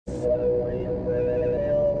Flyover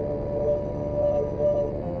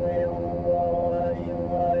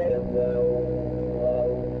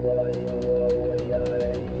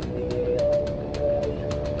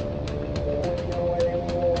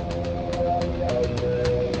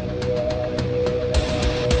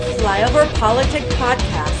PolitiK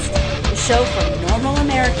podcast, the show for normal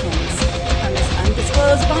Americans. From this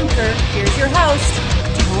undisclosed bunker, here's your host,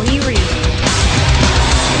 Tony Reed.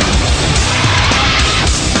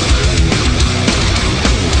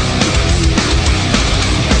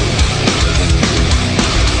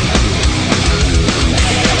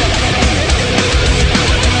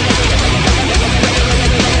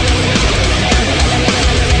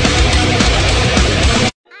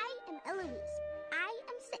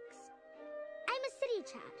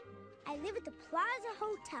 I live at the Plaza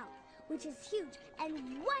Hotel, which is huge and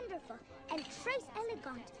wonderful and très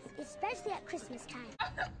elegant, especially at Christmas time.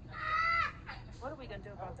 What are we going to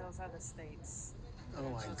do about those other states? Oh,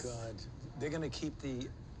 my God. They're going to keep the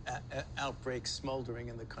outbreak smoldering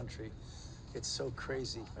in the country. It's so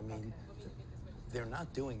crazy. I mean, they're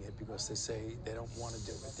not doing it because they say they don't want to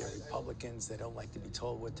do it. They're Republicans. They don't like to be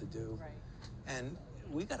told what to do. Right. And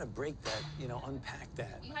we got to break that, unpack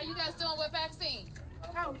that. How you guys doing with vaccine?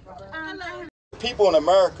 People in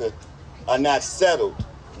America are not settled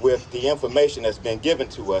with the information that's been given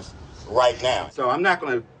to us right now. So I'm not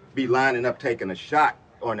going to be lining up taking a shot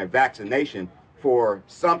or a vaccination for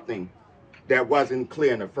something that wasn't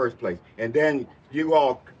clear in the first place. And then you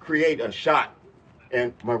all create a shot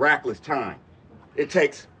in miraculous time. It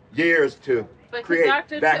takes years to create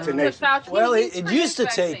vaccination. Well, it used to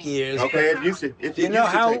take years. Okay, it used to. You know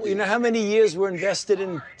how many years were invested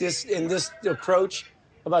in this approach?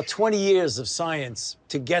 About 20 years of science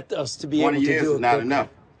to get us to be able to do it. 20 years is not enough.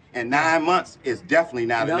 And 9 months is definitely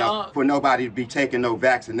not enough for nobody to be taking no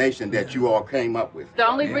vaccination that you all came up with. The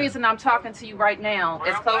only reason I'm talking to you right now,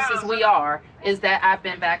 as close as we are, is that I've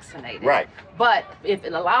been vaccinated. Right. But if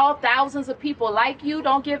it allows thousands of people like you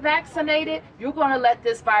don't get vaccinated, you're going to let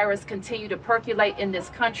this virus continue to percolate in this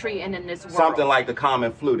country and in this world. Something like the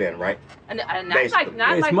common flu then, right? And not it's like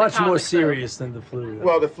much the more common serious than the flu.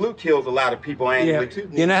 Well, the flu kills a lot of people annually, too.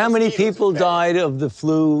 You know how many people died of the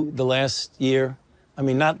flu the last year? I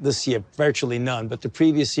mean, not this year, virtually none, but the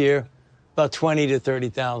previous year, about 20 to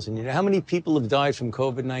 30,000. You know how many people have died from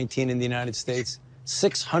COVID-19 in the United States?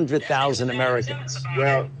 600,000 Americans.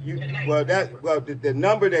 Well, the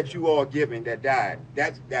number that you all giving that died,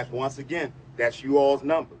 that's once again, that's you all's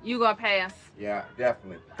number. You gonna pass? Yeah,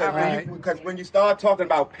 definitely. Because when you start talking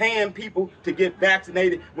about paying people to get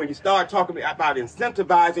vaccinated, when you start talking about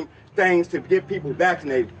incentivizing things to get people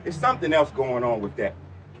vaccinated, there's something else going on with that.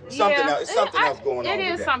 Something else going on.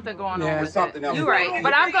 It is something going on with something it. else. You're right.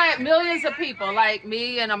 But I'm glad millions of people like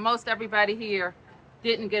me and most everybody here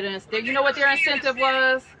didn't get an incentive. You know what their incentive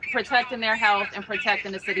was? Protecting their health and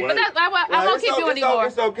protecting the city. But I won't keep you anymore.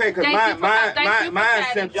 It's okay, because my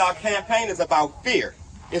incentive, y'all campaign is about fear.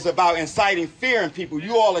 It's about inciting fear in people.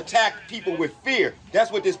 You all attack people with fear.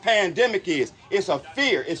 That's what this pandemic is. It's a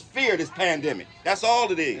fear. It's fear, this pandemic. That's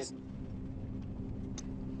all it is.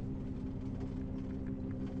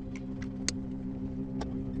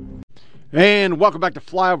 And welcome back to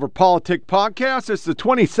Flyover PolitiK podcast. It's the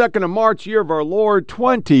 22nd of March, year of our Lord,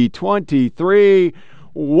 2023.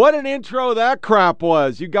 What an intro that crap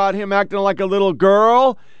was. You got him acting like a little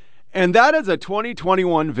girl. And that is a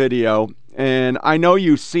 2021 video. And I know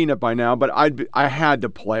you've seen it by now, but I had to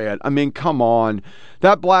play it. I mean, come on.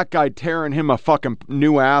 That black guy tearing him a fucking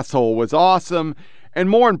new asshole was awesome. And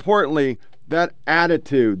more importantly, that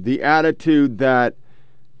attitude, the attitude that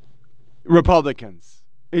Republicans,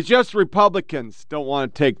 it's just Republicans don't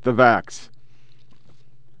want to take the vax.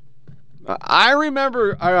 I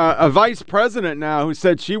remember a vice president now who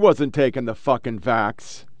said she wasn't taking the fucking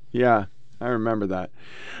vax. Yeah, I remember that.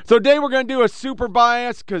 So today we're going to do a super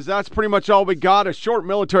bias because that's pretty much all we got. A short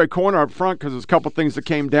military corner up front because there's a couple things that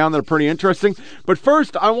came down that are pretty interesting. But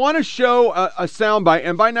first, I want to show a soundbite.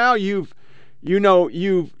 And by now you've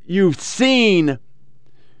seen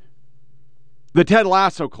the Ted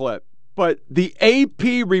Lasso clip. But the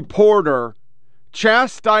AP reporter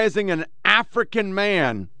chastising an African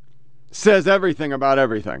man says everything about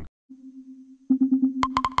everything.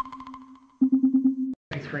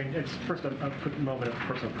 Thanks, Green. It's first a quick moment of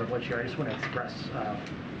personal privilege here. I just want to express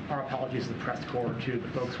our apologies to the press corps, to the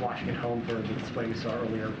folks watching at home for the display we saw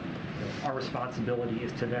earlier. Our responsibility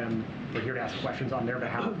is to them. We're here to ask questions on their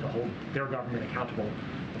behalf, to hold their government accountable,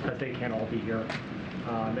 because they can't all be here.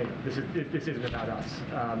 This isn't about us.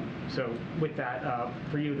 So with that,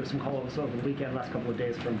 for you, there's some calls over the weekend, last couple of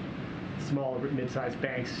days, from small, mid-sized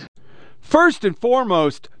banks. First and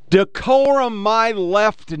foremost, decorum my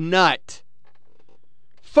left nut.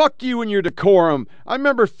 Fuck you and your decorum. I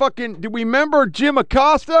remember do we remember Jim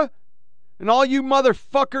Acosta? And all you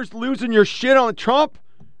motherfuckers losing your shit on Trump?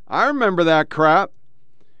 I remember that crap.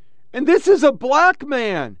 And this is a black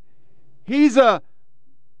man. He's a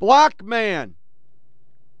black man.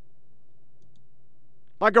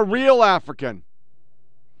 Like a real African.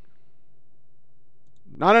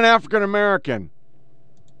 Not an African American.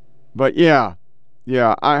 But yeah,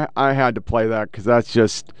 I had to play that because that's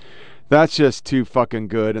just too fucking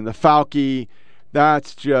good. And the Fauci,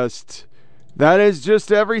 that is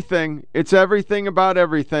just everything. It's everything about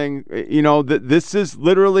everything. You know, this is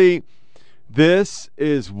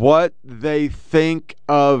what they think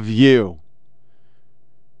of you.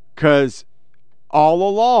 Because all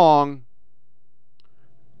along,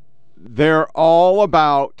 they're all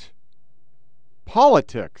about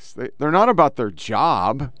politics. They're not about their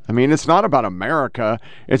job. I mean, it's not about America.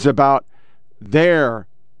 It's about their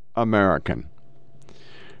American.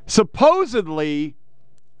 Supposedly,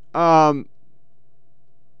 Biden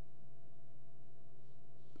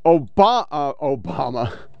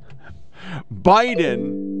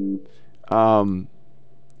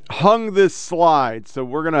hung this slide. So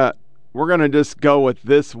we're gonna just go with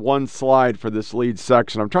this one slide for this lead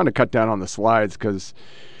section. I'm trying to cut down on the slides because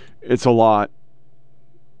it's a lot.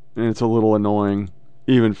 And it's a little annoying,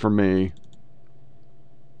 even for me.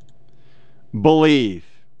 Believe.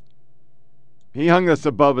 He hung this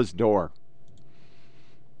above his door.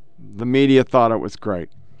 The media thought it was great.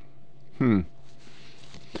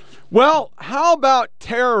 Well, how about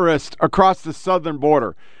terrorists across the southern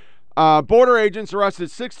border? Border agents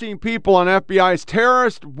arrested 16 people on FBI's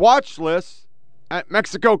terrorist watch list at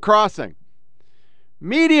Mexico crossing.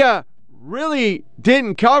 Media really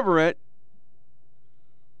didn't cover it.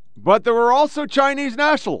 But there were also Chinese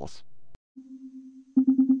nationals.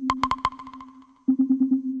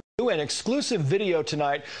 An exclusive video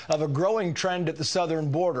tonight of a growing trend at the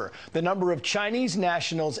southern border. The number of Chinese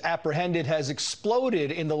nationals apprehended has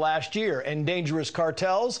exploded in the last year, and dangerous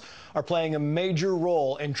cartels are playing a major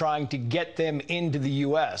role in trying to get them into the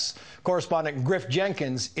U.S. Correspondent Griff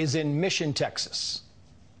Jenkins is in Mission, Texas.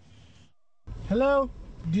 Hello,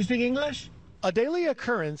 do you speak English? A daily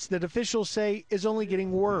occurrence that officials say is only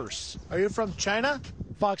getting worse. Are you from China?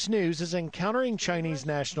 Fox News is encountering Chinese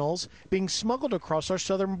nationals being smuggled across our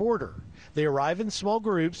southern border. They arrive in small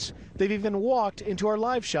groups. They've even walked into our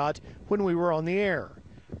live shot when we were on the air.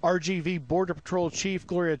 RGV Border Patrol Chief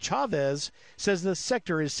Gloria Chavez says the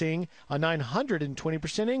sector is seeing a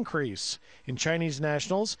 920% increase in Chinese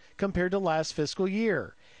nationals compared to last fiscal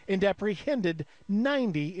year, and apprehended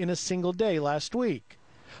 90 in a single day last week.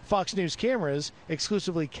 Fox News cameras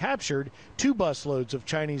exclusively captured 2 busloads of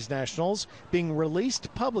Chinese nationals being released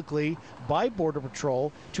publicly by Border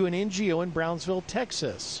Patrol to an NGO in Brownsville,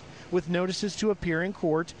 Texas, with notices to appear in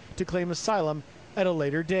court to claim asylum at a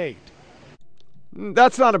later date.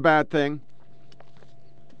 That's not a bad thing.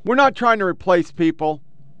 We're not trying to replace people.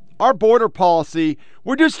 Our border policy,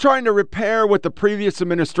 we're just trying to repair what the previous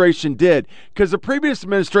administration did, because the previous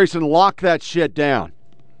administration locked that shit down.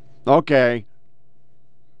 Okay.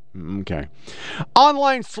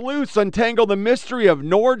 Online sleuths untangle the mystery of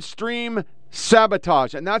Nord Stream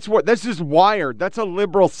sabotage. And this is Wired. That's a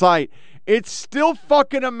liberal site. It's still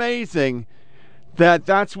fucking amazing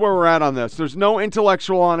that's where we're at on this. There's no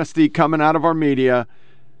intellectual honesty coming out of our media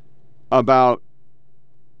about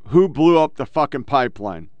who blew up the fucking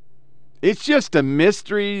pipeline. It's just a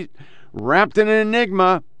mystery wrapped in an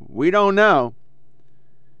enigma. We don't know.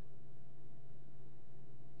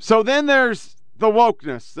 So then there's the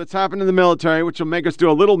wokeness that's happened in the military, which will make us do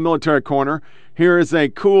a little military corner. Here is a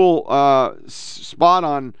cool spot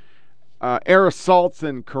on air assaults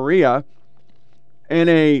in Korea, and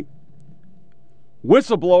a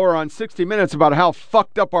whistleblower on 60 Minutes about how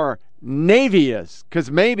fucked up our Navy is, because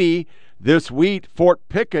maybe this week Fort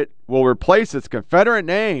Pickett will replace its Confederate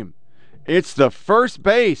name. It's the first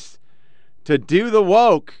base to do the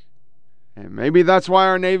woke, and maybe that's why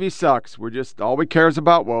our Navy sucks. All we care is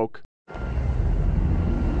about woke.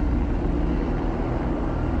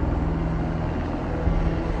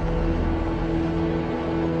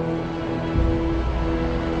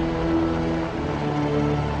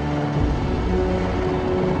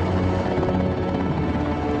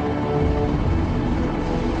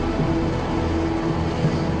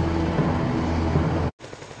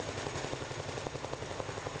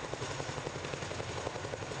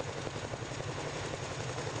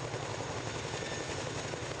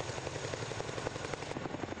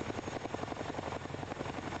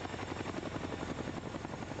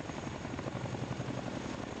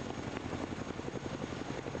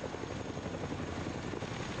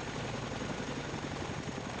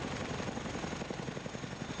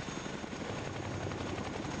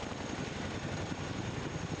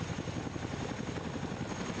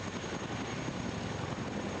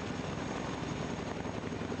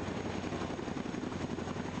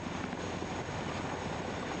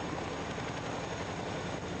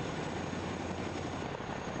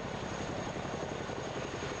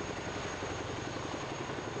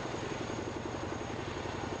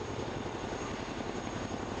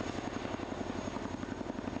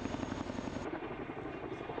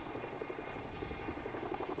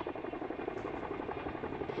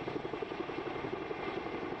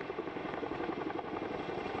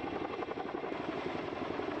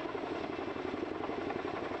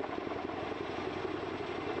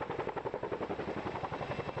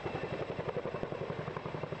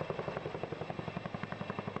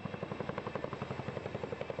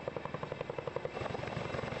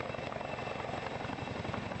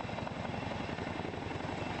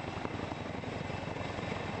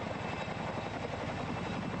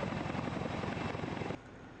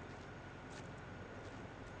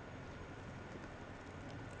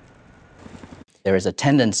 There is a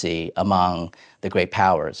tendency among the great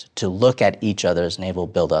powers to look at each other's naval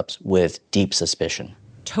buildups with deep suspicion.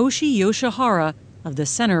 Toshi Yoshihara of the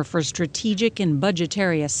Center for Strategic and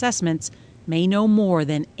Budgetary Assessments may know more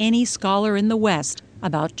than any scholar in the West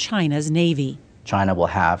about China's Navy. China will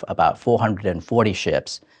have about 440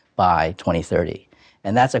 ships by 2030,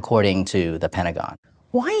 and that's according to the Pentagon.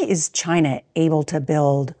 Why is China able to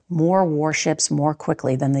build more warships more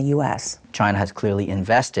quickly than the U.S.? China has clearly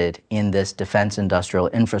invested in this defense industrial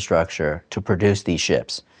infrastructure to produce these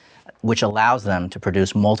ships, which allows them to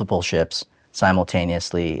produce multiple ships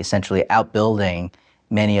simultaneously, essentially outbuilding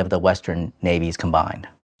many of the Western navies combined.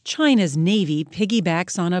 China's Navy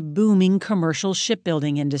piggybacks on a booming commercial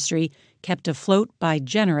shipbuilding industry kept afloat by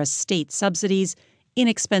generous state subsidies,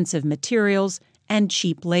 inexpensive materials, and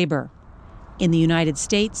cheap labor. In the United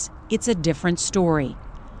States, it's a different story.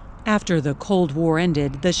 After the Cold War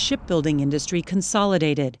ended, the shipbuilding industry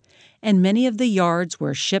consolidated, and many of the yards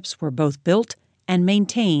where ships were both built and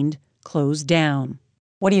maintained closed down.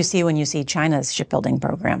 What do you see when you see China's shipbuilding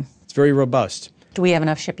program? It's very robust. Do we have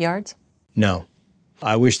enough shipyards? No.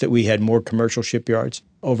 I wish that we had more commercial shipyards.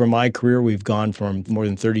 Over my career, we've gone from more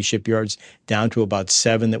than 30 shipyards down to about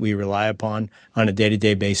 7 that we rely upon on a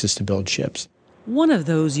day-to-day basis to build ships. One of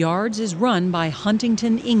those yards is run by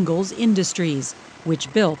Huntington Ingalls Industries,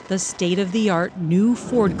 which built the state-of-the-art new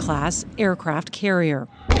Ford-class aircraft carrier.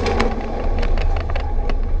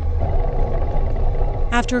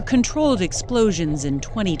 After controlled explosions in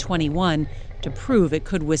 2021 to prove it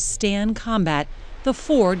could withstand combat, the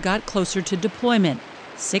Ford got closer to deployment,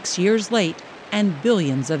 6 years late and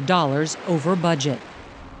billions of dollars over budget.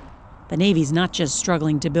 The Navy's not just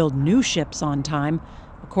struggling to build new ships on time.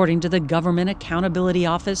 According to the Government Accountability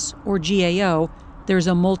Office, or GAO, there's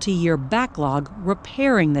a multi-year backlog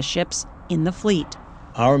repairing the ships in the fleet.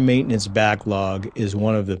 Our maintenance backlog is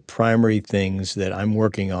one of the primary things that I'm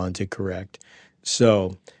working on to correct.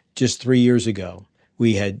 So just 3 years ago,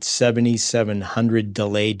 we had 7,700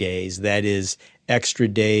 delay days, that is, extra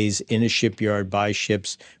days in a shipyard by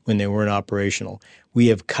ships when they weren't operational. We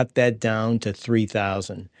have cut that down to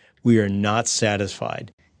 3,000. We are not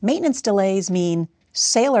satisfied. Maintenance delays mean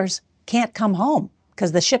sailors can't come home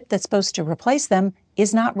because the ship that's supposed to replace them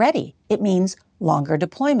is not ready. It means longer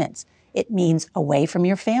deployments. It means away from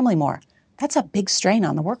your family more. That's a big strain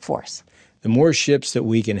on the workforce. The more ships that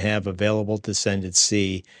we can have available to send at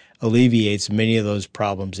sea alleviates many of those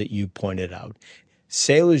problems that you pointed out.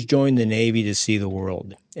 Sailors join the Navy to see the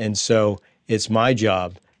world, and so it's my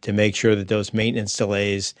job to make sure that those maintenance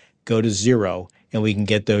delays go to zero and we can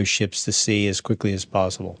get those ships to sea as quickly as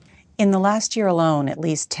possible. In the last year alone, at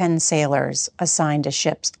least 10 sailors assigned to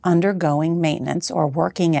ships undergoing maintenance or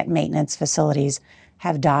working at maintenance facilities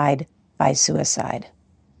have died by suicide.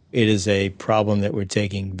 It is a problem that we're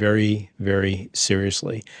taking very, very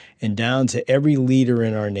seriously. And down to every leader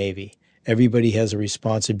in our Navy, everybody has a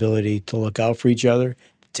responsibility to look out for each other,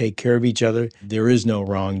 to take care of each other. There is no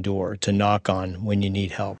wrong door to knock on when you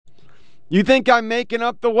need help. You think I'm making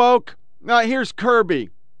up the woke? Now, here's Kirby.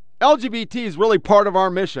 LGBT is really part of our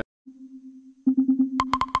mission.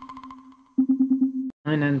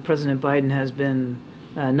 And President Biden has been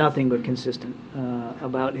nothing but consistent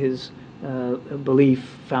about his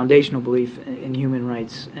foundational belief in human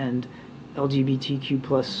rights, and LGBTQ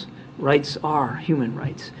plus rights are human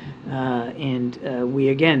rights. And we,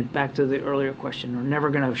 again, back to the earlier question, are never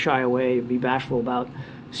going to shy away, be bashful about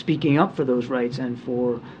speaking up for those rights and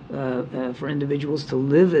for individuals to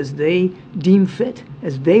live as they deem fit,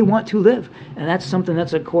 as they want to live. And that's something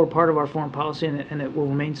that's a core part of our foreign policy, and it will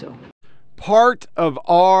remain so. Part of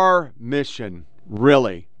our mission,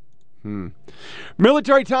 really.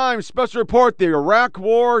 Military Times special report, the Iraq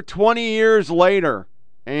War 20 years later.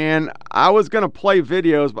 And I was going to play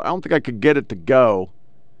videos, but I don't think I could get it to go.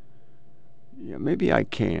 Yeah, maybe I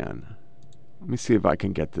can. Let me see if I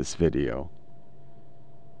can get this video.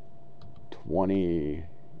 20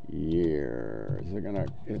 years.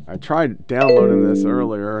 I tried downloading this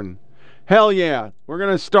earlier, and hell yeah, we're going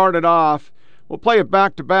to start it off. We'll play it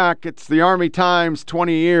back to back. It's the Army Times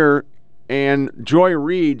 20 year and Joy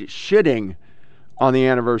Reid shitting on the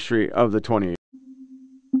anniversary of the 20 years.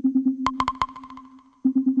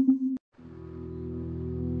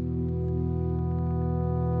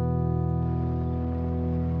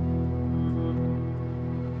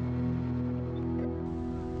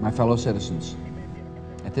 My fellow citizens,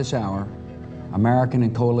 at this hour, American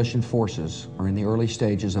and coalition forces are in the early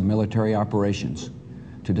stages of military operations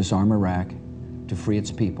to disarm Iraq, to free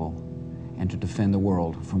its people, and to defend the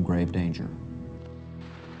world from grave danger.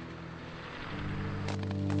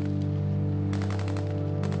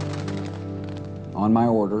 On my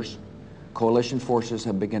orders, coalition forces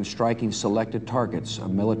have begun striking selected targets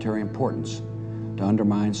of military importance to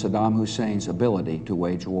undermine Saddam Hussein's ability to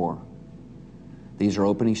wage war. These are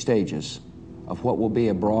opening stages of what will be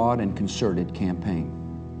a broad and concerted campaign.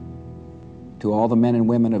 To all the men and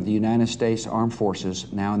women of the United States Armed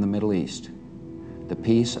Forces now in the Middle East, the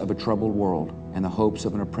peace of a troubled world and the hopes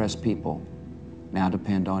of an oppressed people now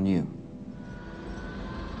depend on you.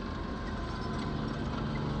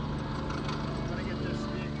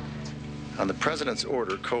 On the President's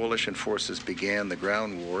order, coalition forces began the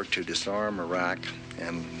ground war to disarm Iraq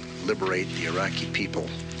and liberate the Iraqi people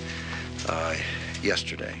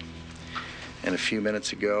yesterday. And a few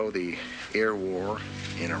minutes ago, the air war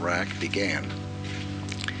in Iraq began.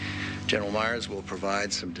 General Myers will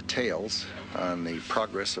provide some details on the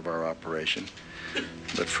progress of our operation,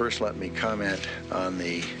 but first let me comment on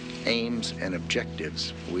the aims and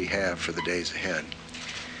objectives we have for the days ahead.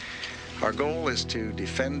 Our goal is to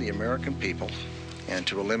defend the American people and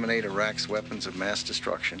to eliminate Iraq's weapons of mass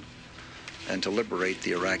destruction and to liberate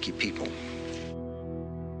the Iraqi people.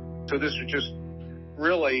 So this was just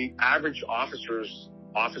really average officers,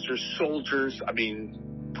 soldiers,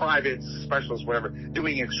 privates, specialists, whatever,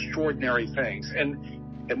 doing extraordinary things.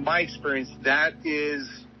 And in my experience, that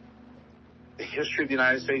is the history of the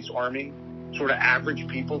United States Army, sort of average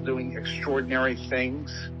people doing extraordinary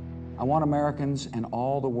things. I want Americans and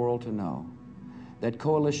all the world to know that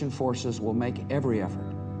coalition forces will make every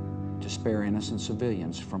effort to spare innocent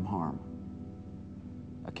civilians from harm.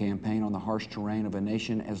 A campaign on the harsh terrain of a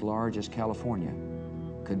nation as large as California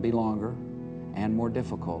could be longer and more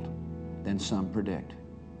difficult than some predict.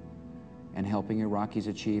 And helping Iraqis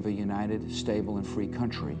achieve a united, stable, and free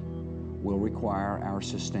country will require our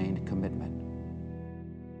sustained commitment.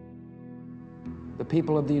 The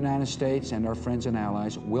people of the United States and our friends and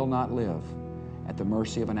allies will not live at the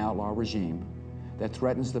mercy of an outlaw regime that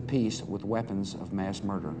threatens the peace with weapons of mass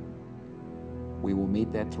murder. We will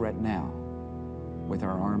meet that threat now with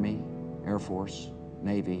our Army, Air Force,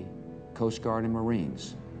 Navy, Coast Guard, and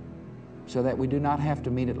Marines, so that we do not have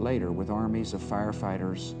to meet it later with armies of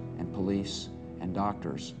firefighters and police and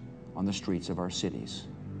doctors on the streets of our cities.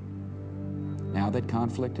 Now that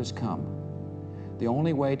conflict has come, the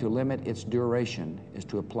only way to limit its duration is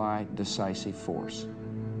to apply decisive force.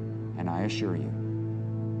 And I assure you,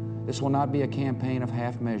 this will not be a campaign of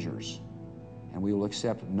half measures, and we will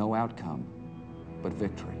accept no outcome but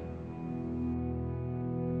victory.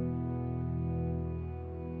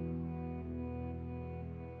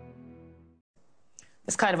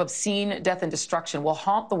 This kind of obscene death and destruction will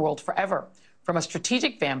haunt the world forever. From a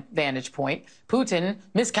strategic vantage point, Putin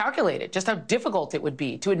miscalculated just how difficult it would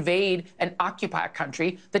be to invade and occupy a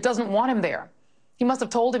country that doesn't want him there. He must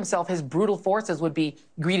have told himself his brutal forces would be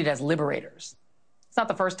greeted as liberators. It's not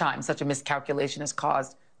the first time such a miscalculation has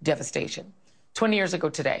caused devastation. 20 years ago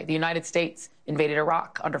today, the United States invaded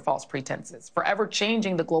Iraq under false pretenses, forever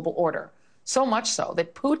changing the global order. So much so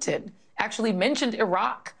that Putin actually mentioned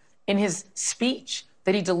Iraq in his speech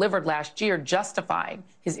that he delivered last year, justifying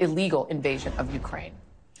his illegal invasion of Ukraine.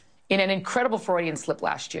 In an incredible Freudian slip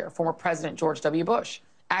last year, former President George W. Bush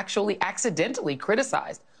actually accidentally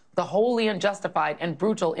criticized the wholly unjustified and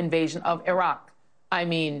brutal invasion of Iraq.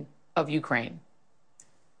 Of Ukraine.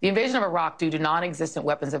 The invasion of Iraq due to non-existent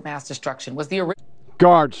weapons of mass destruction was the original.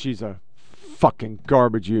 God, she's a fucking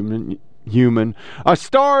garbage human. A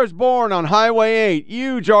Star is Born on Highway 8.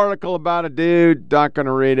 Huge article about a dude. Not going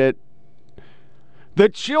to read it. The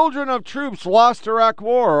children of troops lost Iraq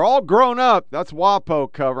War are all grown up. That's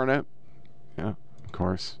WAPO covering it. Yeah, of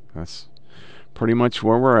course. That's pretty much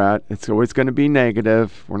where we're at. It's always going to be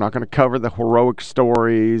negative. We're not going to cover the heroic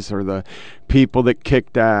stories or the people that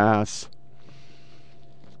kicked ass.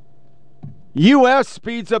 U.S.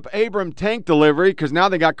 speeds up Abrams tank delivery because now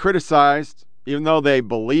they got criticized, even though they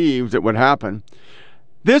believed it would happen.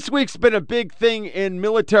 This week's been a big thing in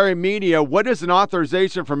military media. What is an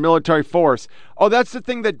authorization for military force? Oh, that's the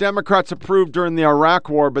thing that Democrats approved during the Iraq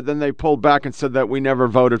War, but then they pulled back and said that we never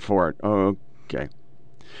voted for it. Okay.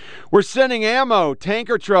 We're sending ammo,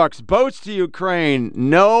 tanker trucks, boats to Ukraine.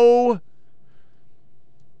 No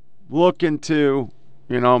look into,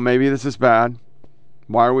 maybe this is bad.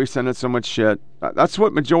 Why are we sending so much shit? That's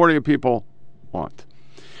what majority of people want.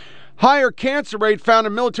 Higher cancer rate found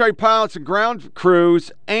in military pilots and ground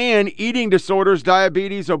crews, and eating disorders,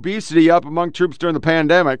 diabetes, obesity up among troops during the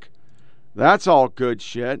pandemic. That's all good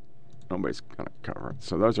shit. Nobody's going to cover it.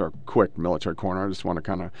 So those are quick military corner. I just want to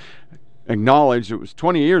kind of acknowledge it was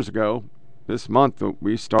 20 years ago this month that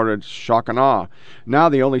we started shock and awe. Now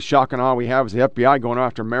the only shock and awe we have is the FBI going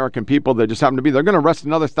after American people that just happen to be. They're going to arrest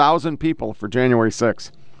another 1,000 people for January 6th.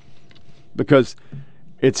 Because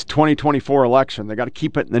It's 2024 election. They got to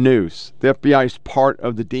keep it in the news. The FBI is part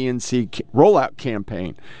of the DNC rollout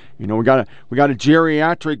campaign. You know, we got a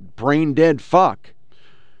geriatric brain dead fuck.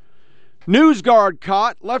 NewsGuard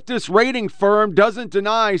caught. Leftist rating firm doesn't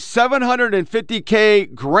deny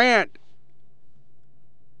 $750K grant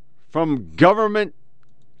from government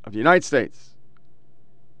of the United States.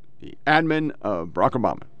 The admin of Barack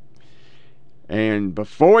Obama. And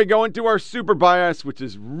before we go into our super bias, which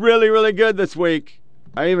is really, really good this week,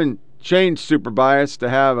 I even changed super bias to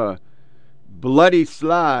have a bloody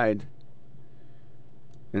slide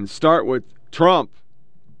and start with Trump.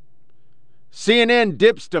 CNN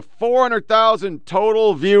dips to 400,000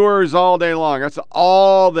 total viewers all day long. That's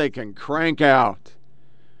all they can crank out.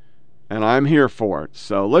 And I'm here for it.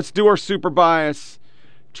 So let's do our super bias.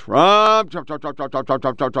 Trump.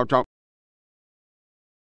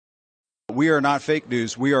 We are not fake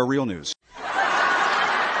news. We are real news.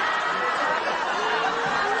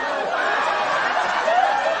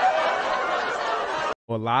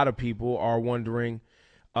 A lot of people are wondering,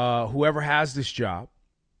 whoever has this job,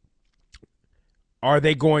 are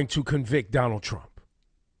they going to convict Donald Trump?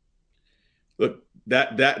 Look,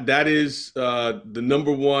 that is the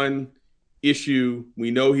number one issue.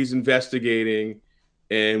 We know he's investigating.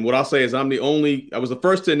 And what I'll say is I was the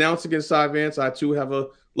first to announce against Cy Vance. I too have a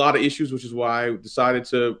lot of issues, which is why I decided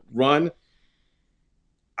to run.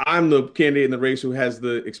 I'm the candidate in the race who has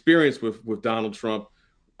the experience with Donald Trump.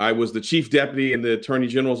 I was the chief deputy in the Attorney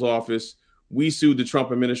General's office. We sued the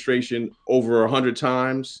Trump administration over 100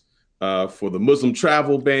 times. For the Muslim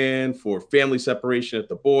travel ban, for family separation at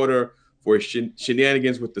the border, for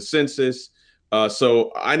shenanigans with the census.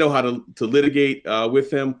 So I know how to litigate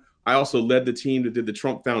with him. I also led the team that did the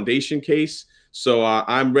Trump Foundation case. So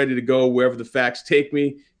I'm ready to go wherever the facts take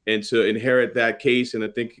me and to inherit that case. And I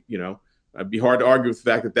think, it'd be hard to argue with the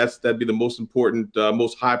fact that that'd be the most important,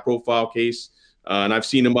 most high profile case. And I've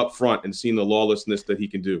seen him up front and seen the lawlessness that he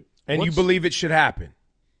can do. And you believe it should happen?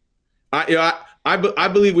 I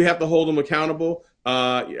believe we have to hold him accountable.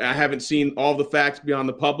 I haven't seen all the facts beyond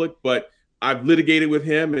the public, but I've litigated with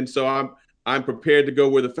him, and so I'm prepared to go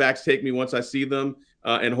where the facts take me once I see them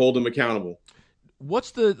and hold him accountable.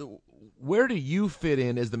 Where do you fit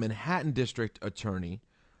in as the Manhattan District Attorney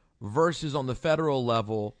versus on the federal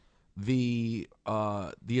level the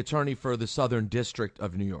attorney for the Southern District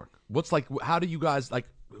of New York? How do you guys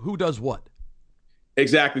who does what?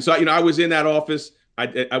 Exactly. So I was in that office.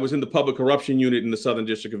 I was in the public corruption unit in the Southern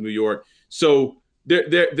District of New York. So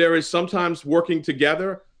there is sometimes working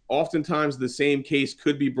together. Oftentimes the same case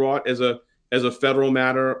could be brought as a federal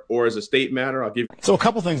matter or as a state matter. So a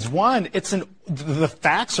couple things. One, the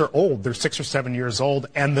facts are old. They're 6 or 7 years old.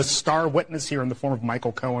 And the star witness here in the form of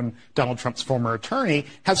Michael Cohen, Donald Trump's former attorney,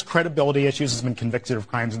 has credibility issues, has been convicted of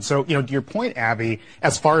crimes. And so, to your point, Abby,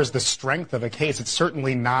 as far as the strength of a case, it's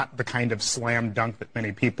certainly not the kind of slam dunk that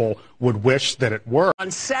many people would wish that it were. On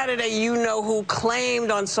Saturday, who claimed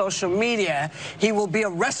on social media he will be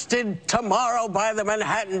arrested tomorrow by the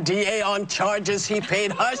Manhattan DA on charges he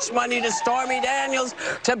paid hush money to Stormy Daniels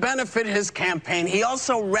to benefit his campaign. He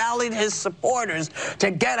also rallied his supporters to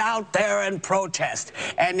get out there and protest.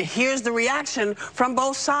 And here's the reaction from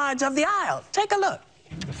both sides of the aisle. Take a look.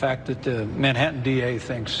 The fact that the Manhattan DA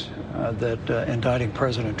thinks that indicting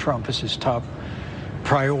President Trump is his top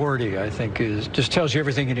priority, I think, just tells you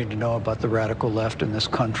everything you need to know about the radical left in this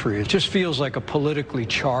country. It just feels like a politically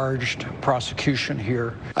charged prosecution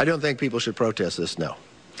here. I don't think people should protest this, no.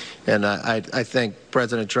 And I think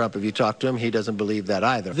President Trump, if you talk to him, he doesn't believe that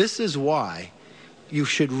either. This is why you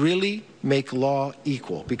should really make law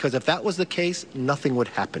equal, because if that was the case, nothing would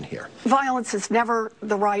happen here. Violence is never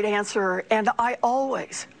the right answer, and I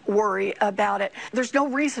always worry about it. There's no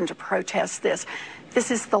reason to protest this. This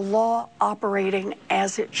is the law operating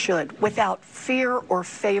as it should, without fear or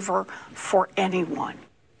favor for anyone.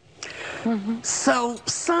 So,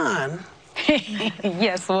 son.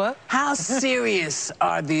 Yes, what? How serious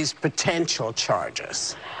are these potential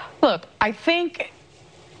charges? Look, I think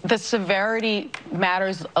the severity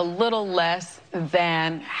matters a little less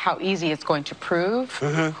than how easy it's going to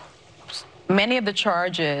prove. Many of the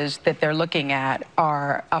charges that they're looking at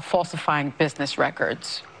are falsifying business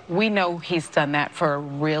records. We know he's done that for a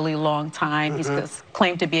really long time. He's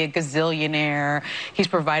claimed to be a gazillionaire. He's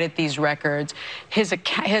provided these records.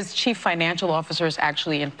 His chief financial officer is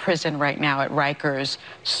actually in prison right now at Rikers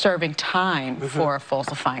serving time for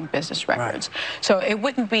falsifying business records. So it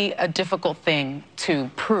wouldn't be a difficult thing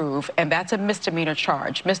to prove, and that's a misdemeanor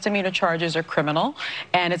charge. Misdemeanor charges are criminal,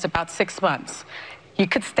 and it's about 6 months. You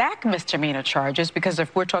could stack misdemeanor charges because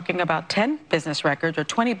if we're talking about 10 business records or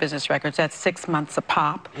 20 business records, that's 6 months a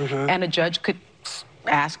pop, and a judge could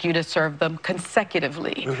ask you to serve them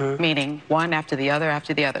consecutively, meaning one after the other,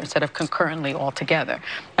 instead of concurrently all together.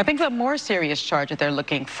 I think the more serious charge that they're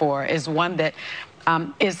looking for is one that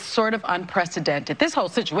is sort of unprecedented. This whole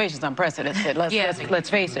situation is unprecedented, let's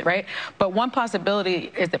face it, right? But one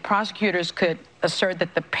possibility is that prosecutors could assert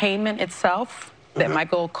that the payment itself that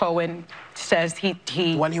Michael Cohen says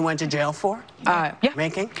he When he went to jail for?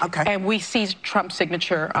 Making? Okay. And we see Trump's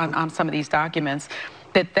signature on some of these documents,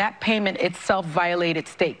 that payment itself violated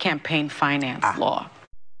state campaign finance law.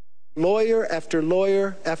 Lawyer after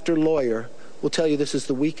lawyer after lawyer will tell you this is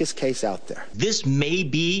the weakest case out there. This may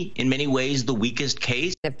be, in many ways, the weakest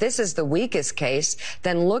case. If this is the weakest case,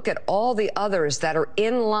 then look at all the others that are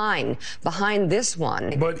in line behind this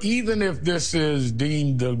one. But even if this is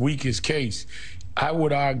deemed the weakest case, I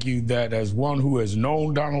would argue that as one who has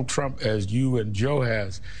known Donald Trump as you and Joe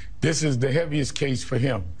has, this is the heaviest case for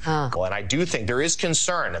him. And I do think there is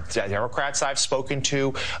concern. Democrats I've spoken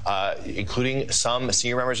to, including some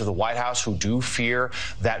senior members of the White House, who do fear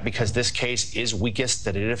that because this case is weakest,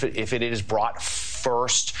 that if it is brought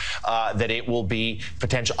first, that it will be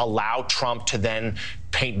allow Trump to then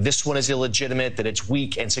paint this one as illegitimate, that it's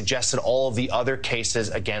weak, and suggest that all of the other cases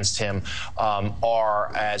against him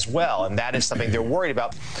are as well. And that is something they're worried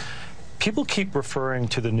about. People keep referring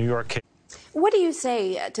to the New York case. What do you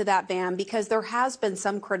say to that, Bam? Because there has been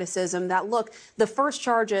some criticism that, look, the first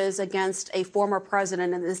charges against a former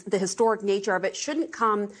president and the historic nature of it shouldn't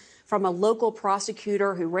come from a local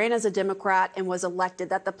prosecutor who ran as a Democrat and was elected,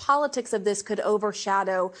 that the politics of this could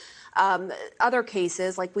overshadow other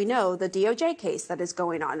cases, like we know the DOJ case that is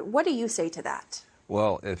going on. What do you say to that?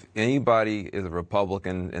 Well, if anybody is a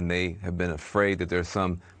Republican and they have been afraid that there's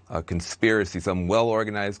some conspiracy, some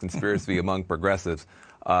well-organized conspiracy among progressives,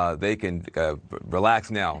 they can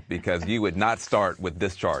relax now, because you would not start with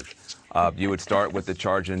this charge. You would start with the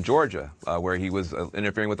charge in Georgia, where he was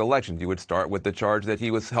interfering with elections. You would start with the charge that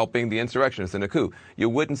he was helping the insurrectionists in a coup. You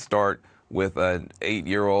wouldn't start with an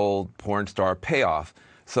 8-year-old porn star payoff.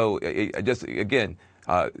 So this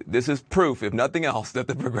is proof, if nothing else, that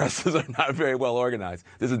the progressives are not very well organized.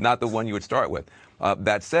 This is not the one you would start with.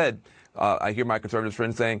 That said, I hear my conservative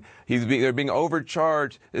friends saying they're being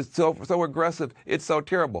overcharged. It's so aggressive. It's so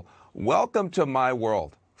terrible. Welcome to my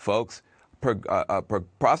world, folks.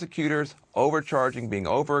 Prosecutors overcharging, being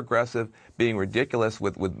over-aggressive, being ridiculous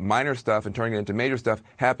with minor stuff and turning it into major stuff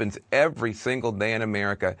happens every single day in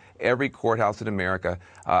America, every courthouse in America.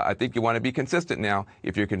 I think you want to be consistent now.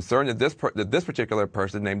 If you're concerned that this particular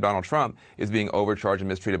person named Donald Trump is being overcharged and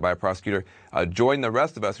mistreated by a prosecutor, join the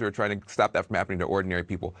rest of us who are trying to stop that from happening to ordinary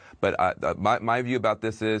people. But my view about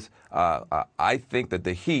this is I think that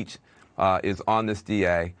the heat is on this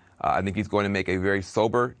DA. I think he's going to make a very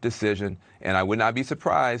sober decision, and I would not be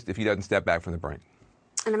surprised if he doesn't step back from the brink.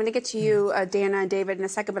 And I'm going to get to you, Dana and David, in a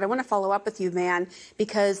second, but I want to follow up with you, Van,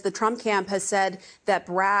 because the Trump camp has said that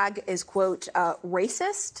Bragg is, quote,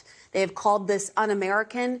 racist. They have called this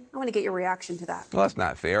un-American. I want to get your reaction to that. Well, that's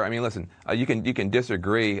not fair. I mean, listen, you can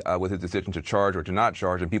disagree with his decision to charge or to not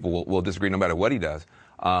charge, and people will disagree no matter what he does.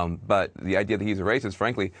 But the idea that he's a racist,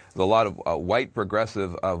 frankly, there's a lot of white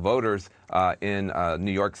progressive voters in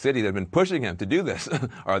New York City that have been pushing him to do this.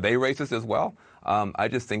 Are they racist as well? I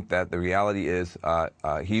just think that the reality is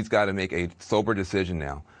he's got to make a sober decision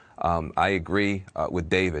now. I agree with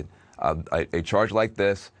David. A charge like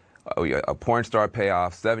this, a porn star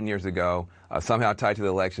payoff 7 years ago, somehow tied to the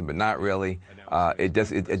election, but not really.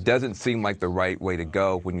 It doesn't seem like the right way to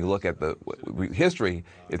go when you look at the history.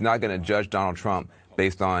 It's not going to judge Donald Trump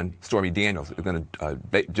based on Stormy Daniels. It's going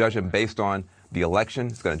to judge him based on the election.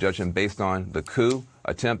 It's going to judge him based on the coup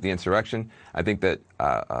attempt, the insurrection. I think that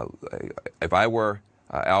if I were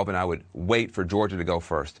Alvin, I would wait for Georgia to go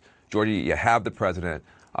first. Georgia, you have the president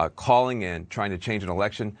calling in, trying to change an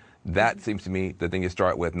election. That seems to me the thing you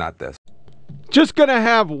start with, not this. Just going to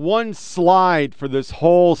have one slide for this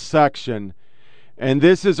whole section. And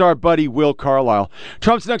this is our buddy Will Carlisle.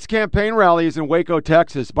 Trump's next campaign rally is in Waco,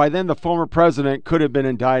 Texas. By then, the former president could have been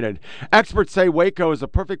indicted. Experts say Waco is a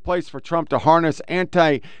perfect place for Trump to harness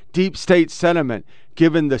anti-deep state sentiment,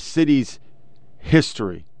 given the city's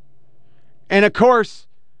history. And of course,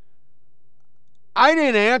 I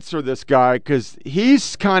didn't answer this guy because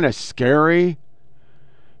he's kind of scary.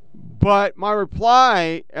 But my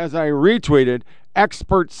reply, as I retweeted,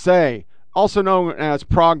 experts say, also known as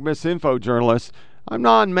Prog Misinfo journalists, I'm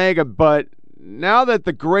non-MAGA, but now that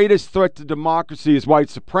the greatest threat to democracy is white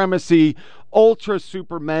supremacy, ultra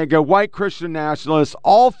super mega, white Christian nationalists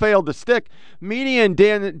all failed to stick, media and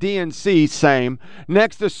DNC, same.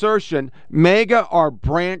 Next assertion, MAGA are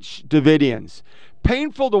branch Davidians.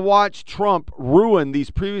 painful to watch Trump ruin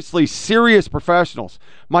these previously serious professionals.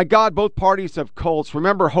 My God, both parties have cults.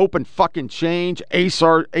 Remember Hope and fucking Change,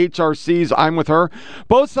 HRC's I'm With Her?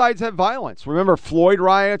 Both sides have violence. Remember Floyd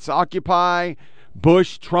riots, Occupy,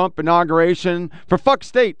 Bush, Trump inauguration. For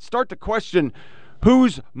fuck's sake, start to question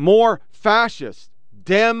who's more fascist,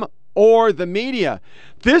 Dem or the media.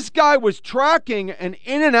 This guy was tracking an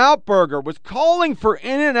In-N-Out burger, was calling for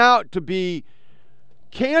In-N-Out to be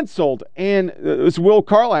canceled, and it was Will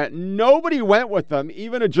Carlett. Nobody went with them,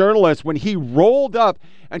 even a journalist, when he rolled up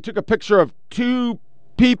and took a picture of two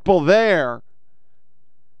people there.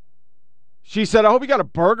 She said, I hope you got a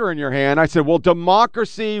burger in your hand. I said, well, the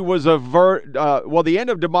end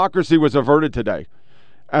of democracy was averted today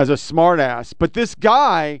as a smartass. But this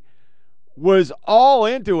guy was all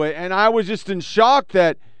into it, and I was just in shock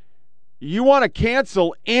that you want to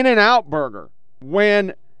cancel In-N-Out Burger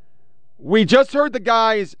when we just heard the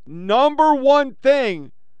guy's number one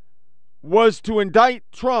thing was to indict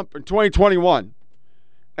Trump in 2021.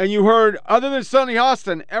 And you heard, other than Sonny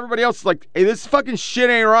Austin, everybody else is like, hey, this fucking shit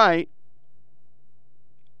ain't right.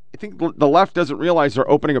 I think the left doesn't realize they're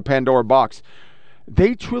opening a Pandora box.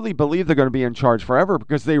 They truly believe they're going to be in charge forever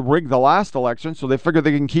because they rigged the last election, so they figure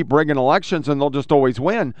they can keep rigging elections and they'll just always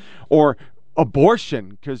win. Or abortion,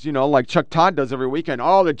 because, like Chuck Todd does every weekend, the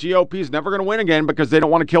GOP is never going to win again because they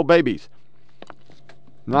don't want to kill babies.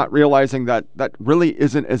 Not realizing that really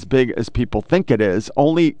isn't as big as people think it is.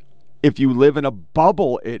 Only if you live in a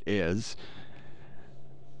bubble it is.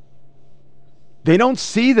 They don't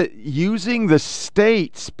see that using the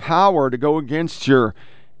state's power to go against your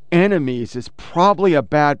enemies is probably a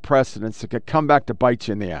bad precedent that could come back to bite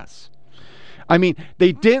you in the ass. I mean,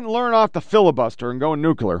 they didn't learn off the filibuster and go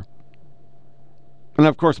nuclear. And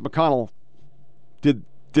of course, McConnell did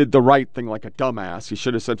the right thing like a dumbass. He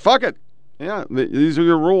should have said, fuck it. Yeah, these are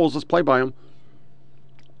your rules. Let's play by them.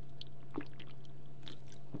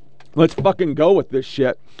 Let's fucking go with this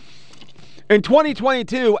shit. In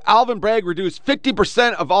 2022, Alvin Bragg reduced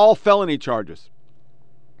 50% of all felony charges.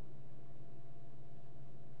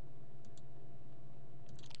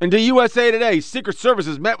 And to USA Today, Secret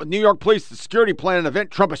Services met with New York police to security plan an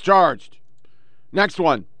event Trump is charged. Next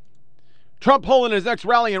one. Trump holding his next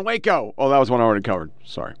rally in Waco. Oh, that was one I already covered.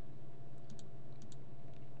 Sorry.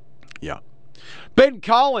 Yeah. Ben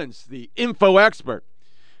Collins, the info expert.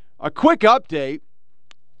 A quick update.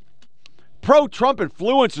 Pro-Trump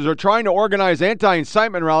influencers are trying to organize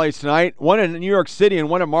anti-incitement rallies tonight, one in New York City and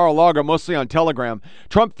one in Mar-a-Lago, mostly on Telegram.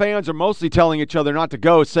 Trump fans are mostly telling each other not to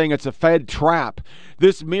go, saying it's a Fed trap.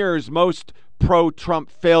 This mirrors most pro-Trump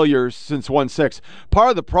failures since 1/6. Part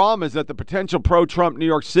of the problem is that the potential pro-Trump New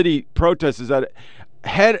York City protests is that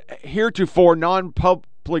heretofore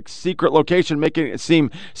non-public secret location, making it seem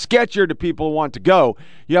sketchier to people who want to go.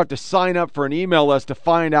 You have to sign up for an email list to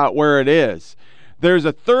find out where it is. There's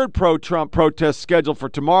a third pro-Trump protest scheduled for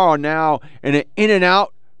tomorrow now in an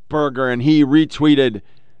In-N-Out Burger, and he retweeted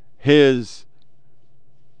his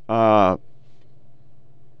our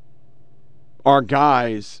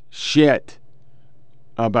guy's shit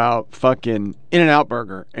about fucking In-N-Out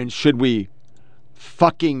Burger, and should we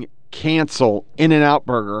fucking cancel In-N-Out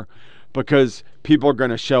Burger because people are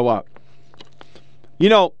going to show up.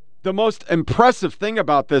 The most impressive thing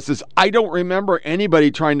about this is I don't remember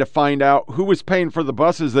anybody trying to find out who was paying for the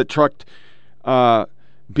buses that trucked BLM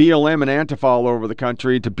and Antifa all over the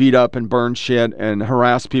country to beat up and burn shit and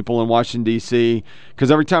harass people in Washington, D.C.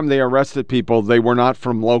 Because every time they arrested people, they were not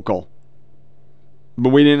from local. But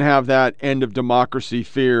we didn't have that end of democracy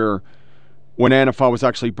fear when Antifa was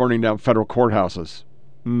actually burning down federal courthouses.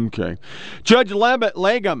 Okay. Judge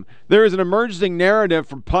Legum, there is an emerging narrative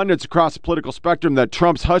from pundits across the political spectrum that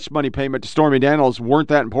Trump's hush money payment to Stormy Daniels weren't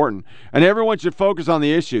that important, and everyone should focus on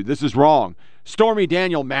the issue. This is wrong. Stormy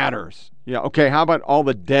Daniel matters. Yeah, okay, how about all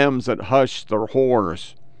the Dems that hush their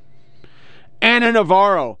whores? Anna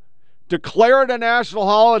Navarro, declare it a national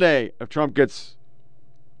holiday if Trump gets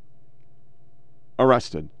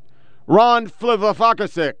arrested. Ron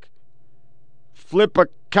Flipakowski,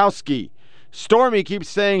 Stormy keeps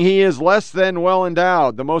saying he is less than well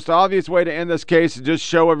endowed. The most obvious way to end this case is just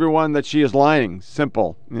show everyone that she is lying.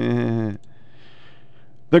 Simple. The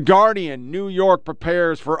Guardian, New York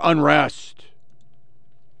prepares for unrest.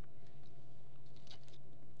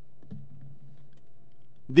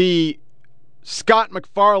 The Scott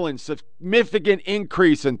McFarlane, significant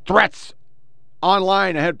increase in threats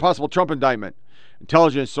online ahead of possible Trump indictment.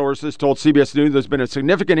 Intelligence sources told CBS News there's been a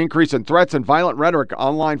significant increase in threats and violent rhetoric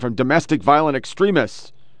online from domestic violent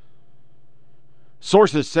extremists.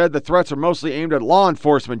 Sources said the threats are mostly aimed at law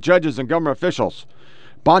enforcement, judges, and government officials.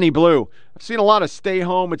 Bonnie Blue, I've seen a lot of stay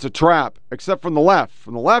home, it's a trap, except from the left.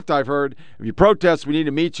 From the left, I've heard, if you protest, we need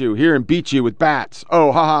to meet you here and beat you with bats.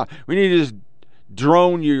 Oh, haha, we need to just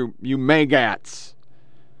drone you magats.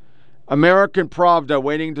 American Pravda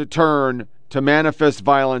waiting to turn to manifest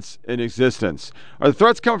violence in existence. Are the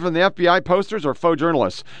threats coming from the FBI posters or faux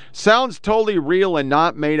journalists? Sounds totally real and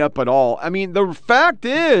not made up at all. I mean, the fact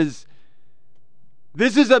is,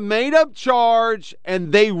 this is a made-up charge,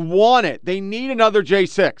 and they want it. They need another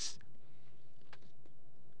J6.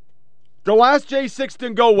 The last J6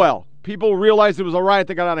 didn't go well. People realized it was a riot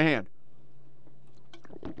that got out of hand.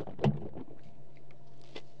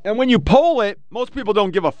 And when you poll it, most people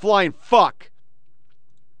don't give a flying fuck.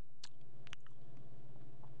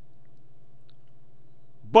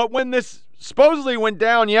 But when this supposedly went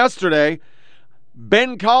down yesterday,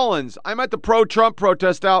 Ben Collins, I'm at the pro-Trump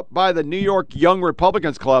protest out by the New York Young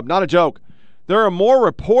Republicans Club. Not a joke. There are more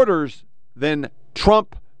reporters than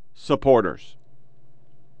Trump supporters.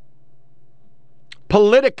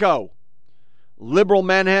 Politico. Liberal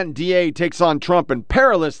Manhattan DA takes on Trump in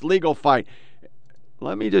perilous legal fight.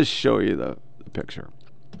 Let me just show you the picture.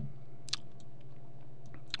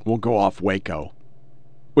 We'll go off Waco,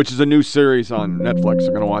 which is a new series on Netflix.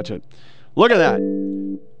 I'm going to watch it. Look at that.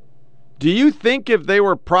 Do you think if they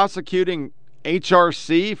were prosecuting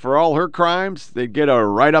HRC for all her crimes, they'd get a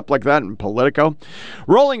write-up like that in Politico?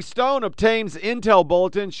 Rolling Stone obtains intel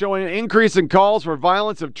bulletin showing an increase in calls for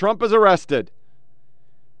violence if Trump is arrested.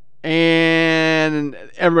 And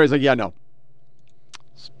everybody's like, yeah, no.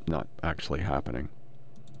 It's not actually happening.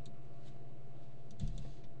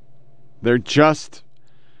 They're just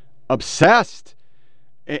obsessed.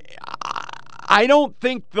 I don't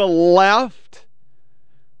think the left,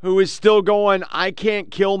 who is still going, I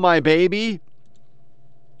can't kill my baby,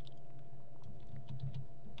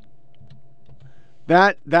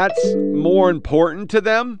 that's more important to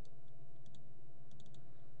them.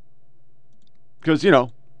 Because,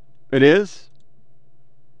 it is.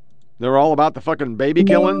 They're all about the fucking baby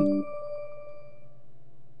killing.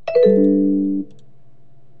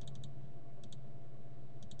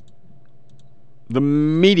 The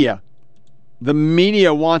media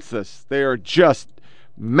wants this. They are just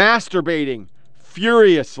masturbating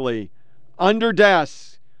furiously under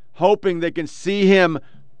desks, hoping they can see him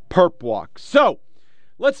perp walk. So,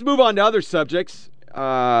 let's move on to other subjects.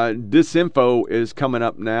 Disinfo is coming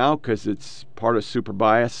up now because it's part of Super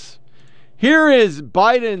Bias. Here is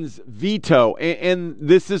Biden's veto, and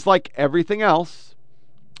this is like everything else.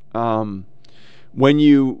 When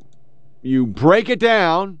you break it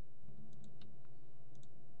down.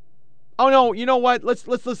 Oh no, you know what? Let's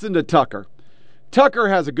listen to Tucker. Tucker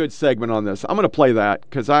has a good segment on this. I'm going to play that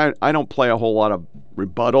because I don't play a whole lot of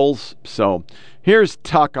rebuttals. So here's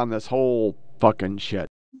Tuck on this whole fucking shit.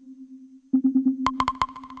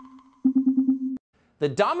 The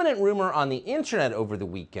dominant rumor on the internet over the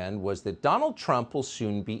weekend was that Donald Trump will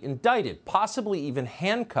soon be indicted, possibly even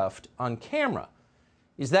handcuffed on camera.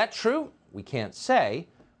 Is that true? We can't say.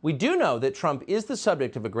 We do know that Trump is the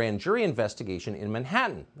subject of a grand jury investigation in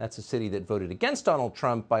Manhattan. That's a city that voted against Donald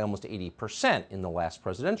Trump by almost 80% in the last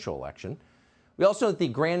presidential election. We also know that the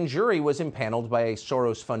grand jury was impaneled by a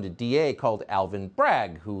Soros-funded DA called Alvin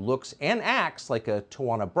Bragg, who looks and acts like a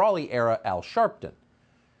Tawana Brawley-era Al Sharpton.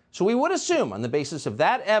 So we would assume, on the basis of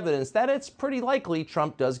that evidence, that it's pretty likely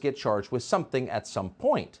Trump does get charged with something at some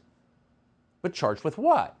point. But charged with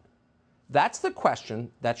what? That's the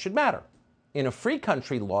question that should matter. In a free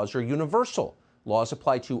country, laws are universal. Laws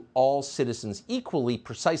apply to all citizens equally,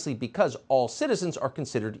 precisely because all citizens are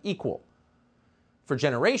considered equal. For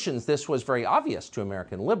generations, this was very obvious to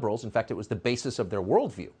American liberals. In fact, it was the basis of their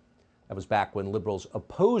worldview. That was back when liberals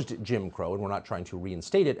opposed Jim Crow and were not trying to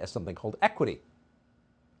reinstate it as something called equity.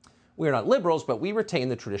 We are not liberals, but we retain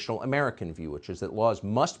the traditional American view, which is that laws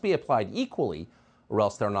must be applied equally, or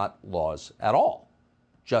else they're not laws at all.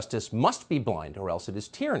 Justice must be blind, or else it is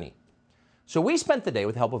tyranny. So we spent the day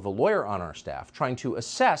with the help of a lawyer on our staff trying to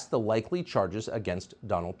assess the likely charges against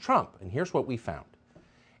Donald Trump. And here's what we found.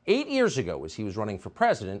 8 years ago, as he was running for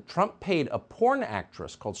president, Trump paid a porn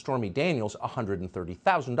actress called Stormy Daniels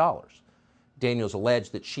 $130,000. Daniels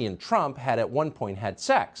alleged that she and Trump had at one point had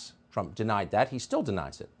sex. Trump denied that. He still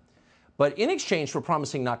denies it. But in exchange for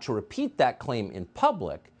promising not to repeat that claim in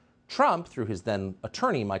public, Trump, through his then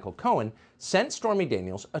attorney, Michael Cohen, sent Stormy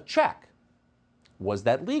Daniels a check. Was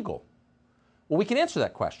that legal? Well, we can answer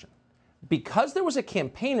that question. Because there was a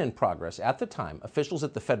campaign in progress at the time, officials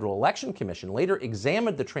at the Federal Election Commission later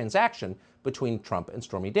examined the transaction between Trump and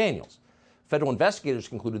Stormy Daniels. Federal investigators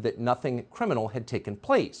concluded that nothing criminal had taken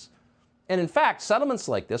place. And in fact, settlements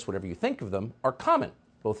like this, whatever you think of them, are common.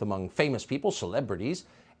 both among famous people, celebrities,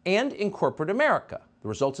 and in corporate America. The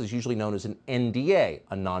result is usually known as an NDA,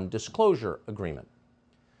 a non-disclosure agreement.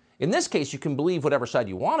 In this case, you can believe whatever side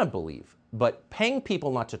you want to believe, but paying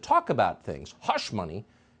people not to talk about things, hush money,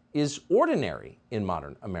 is ordinary in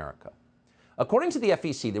modern America. According to the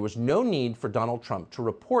FEC, there was no need for Donald Trump to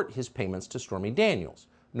report his payments to Stormy Daniels,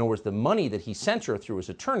 nor was the money that he sent her through his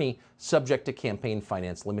attorney subject to campaign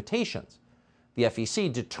finance limitations. The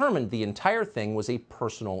FEC determined the entire thing was a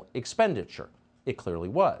personal expenditure. It clearly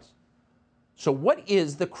was. So what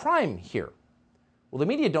is the crime here? Well, the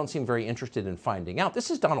media don't seem very interested in finding out.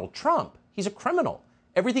 This is Donald Trump. He's a criminal.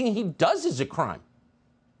 Everything he does is a crime.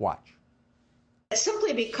 Watch.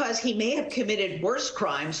 Simply because he may have committed worse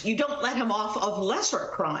crimes, you don't let him off of lesser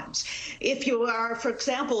crimes. If you are, for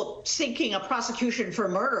example, seeking a prosecution for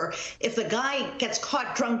murder, if the guy gets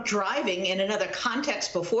caught drunk driving in another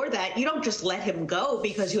context before that, you don't just let him go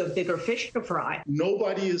because you have bigger fish to fry.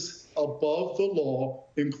 Nobody is above the law,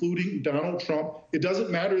 including Donald Trump. It doesn't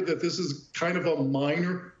matter that this is kind of a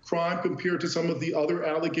minor crime compared to some of the other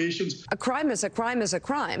allegations. A crime is a crime is a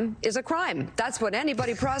crime is a crime. That's what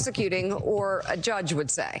anybody prosecuting or a judge would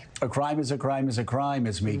say. A crime is a crime is a crime,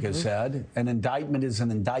 as Mika said. An indictment is an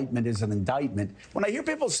indictment is an indictment. When I hear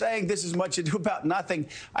people saying this is much ado about nothing,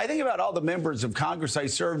 I think about all the members of Congress I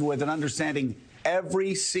served with and understanding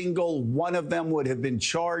every single one of them would have been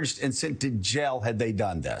charged and sent to jail had they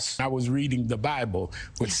done this. I was reading the Bible,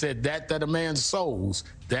 which said that a man sows,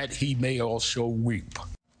 that he may also reap.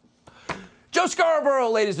 Joe Scarborough,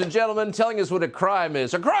 ladies and gentlemen, telling us what a crime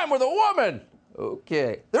is. A crime with a woman.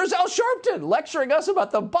 Okay. There's Al Sharpton lecturing us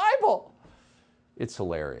about the Bible. It's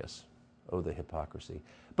hilarious. Oh, the hypocrisy.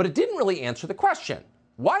 But it didn't really answer the question.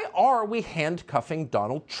 Why are we handcuffing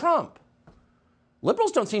Donald Trump?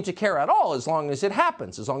 Liberals don't seem to care at all as long as it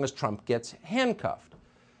happens, as long as Trump gets handcuffed.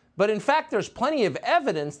 But in fact, there's plenty of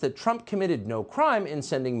evidence that Trump committed no crime in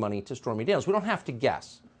sending money to Stormy Daniels. We don't have to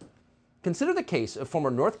guess. Consider the case of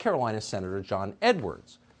former North Carolina Senator John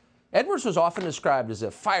Edwards. Edwards was often described as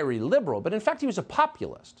a fiery liberal, but in fact he was a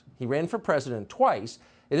populist. He ran for president twice,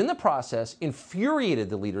 and in the process infuriated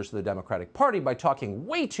the leaders of the Democratic Party by talking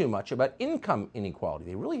way too much about income inequality.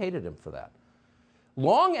 They really hated him for that.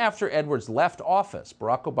 Long after Edwards left office,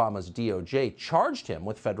 Barack Obama's DOJ charged him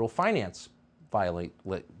with federal finance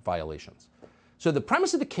violations. So the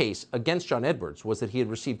premise of the case against John Edwards was that he had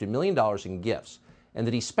received $1 million in gifts and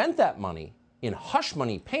that he spent that money in hush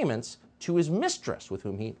money payments to his mistress, with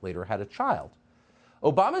whom he later had a child.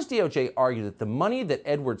 Obama's DOJ argued that the money that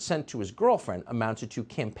Edwards sent to his girlfriend amounted to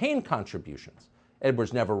campaign contributions.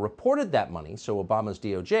 Edwards never reported that money, so Obama's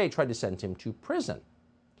DOJ tried to send him to prison.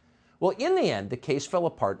 Well, in the end, the case fell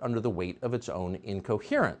apart under the weight of its own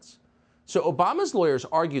incoherence. So Obama's lawyers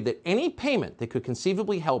argued that any payment that could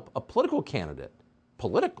conceivably help a political candidate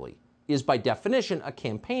politically is by definition a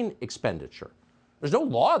campaign expenditure. There's no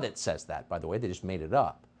law that says that, by the way. They just made it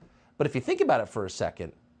up. But if you think about it for a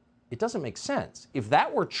second, it doesn't make sense. If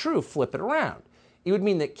that were true, flip it around. It would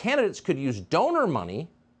mean that candidates could use donor money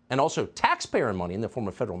and also taxpayer money in the form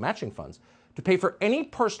of federal matching funds to pay for any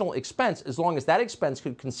personal expense as long as that expense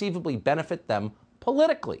could conceivably benefit them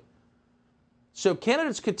politically. So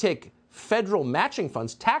candidates could take federal matching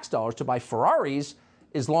funds, tax dollars, to buy Ferraris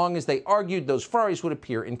as long as they argued those Ferraris would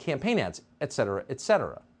appear in campaign ads, et cetera, et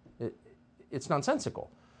cetera. It's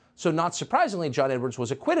nonsensical. So not surprisingly, John Edwards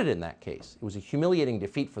was acquitted in that case. It was a humiliating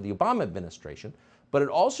defeat for the Obama administration, but it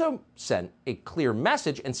also sent a clear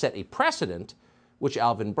message and set a precedent, which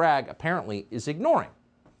Alvin Bragg apparently is ignoring.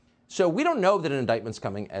 So we don't know that an indictment's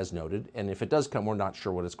coming, as noted, and if it does come, we're not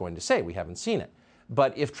sure what it's going to say. We haven't seen it.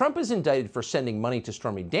 But if Trump is indicted for sending money to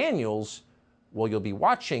Stormy Daniels, well, you'll be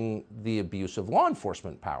watching the abuse of law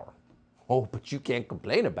enforcement power. Oh, but you can't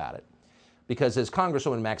complain about it. Because as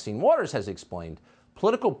Congresswoman Maxine Waters has explained,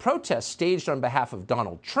 political protests staged on behalf of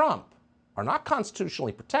Donald Trump are not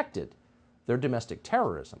constitutionally protected. They're domestic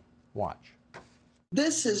terrorism. Watch.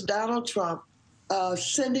 This is Donald Trump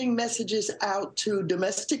sending messages out to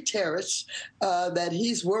domestic terrorists that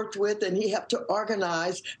he's worked with and he helped to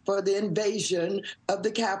organize for the invasion of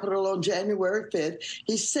the Capitol on January 5th.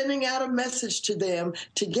 He's sending out a message to them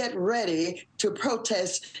to get ready to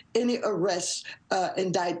protest any arrests,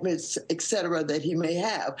 indictments, et cetera, that he may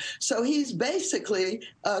have. So he's basically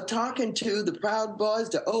talking to the Proud Boys,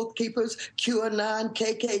 the Oath Keepers, QAnon,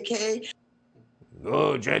 KKK.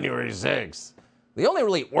 Oh, January 6th. The only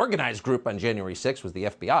really organized group on January 6th was the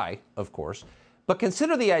FBI, of course. But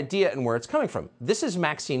consider the idea and where it's coming from. This is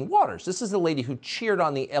Maxine Waters. This is the lady who cheered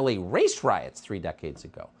on the LA race riots 3 decades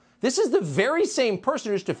ago. This is the very same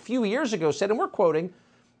person who just a few years ago said, and we're quoting,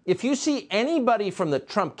 If you see anybody from the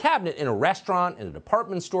Trump cabinet in a restaurant, in a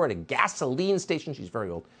department store, at a gasoline station, she's very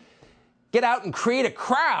old, get out and create a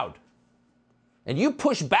crowd. And you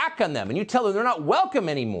push back on them and you tell them they're not welcome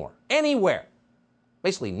anymore, anywhere.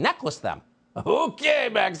 Basically necklace them. Okay,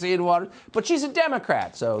 Maxine Waters. But she's a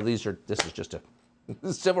Democrat, so this is just a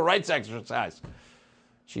civil rights exercise.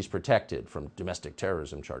 She's protected from domestic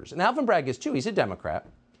terrorism charges. And Alvin Bragg is too. He's a Democrat.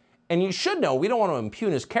 And you should know, we don't want to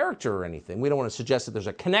impugn his character or anything. We don't want to suggest that there's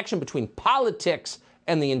a connection between politics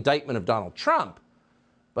and the indictment of Donald Trump.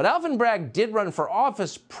 But Alvin Bragg did run for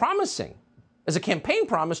office promising, as a campaign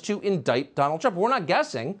promise, to indict Donald Trump. We're not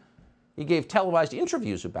guessing. He gave televised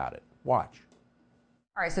interviews about it. Watch.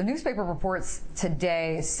 All right, so newspaper reports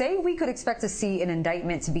today say we could expect to see an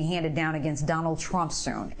indictment to be handed down against Donald Trump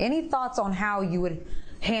soon. Any thoughts on how you would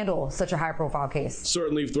handle such a high-profile case?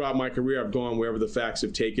 Certainly throughout my career, I've gone wherever the facts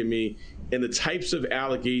have taken me. And the types of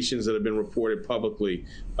allegations that have been reported publicly,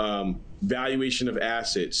 valuation of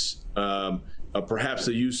assets, perhaps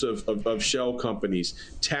the use of shell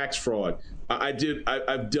companies, tax fraud.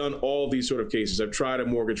 I've done all these sort of cases. I've tried a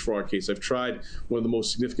mortgage fraud case. I've tried one of the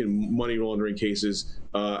most significant money laundering cases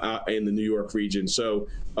out in the New York region. So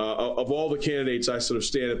of all the candidates, I sort of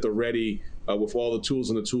stand at the ready with all the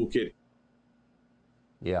tools in the toolkit.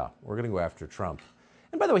 Yeah, we're going to go after Trump.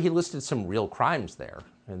 And by the way, he listed some real crimes there,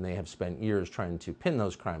 and they have spent years trying to pin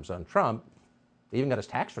those crimes on Trump. They even got his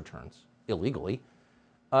tax returns illegally,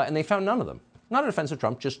 and they found none of them. Not a defense of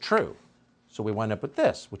Trump, just true. So we wind up with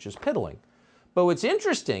this, which is piddling. But what's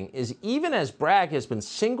interesting is even as Bragg has been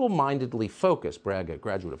single-mindedly focused, Bragg, a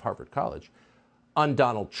graduate of Harvard College, on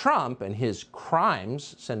Donald Trump and his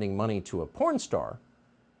crimes, sending money to a porn star,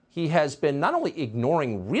 he has been not only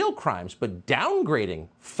ignoring real crimes, but downgrading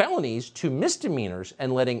felonies to misdemeanors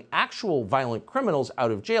and letting actual violent criminals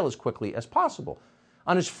out of jail as quickly as possible.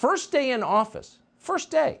 On his first day in office,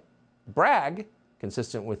 Bragg,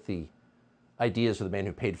 consistent with the ideas of the man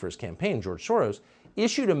who paid for his campaign, George Soros,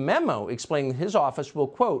 issued a memo explaining his office will,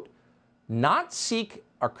 quote, not seek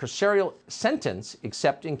a carceral sentence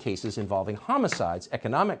except in cases involving homicides,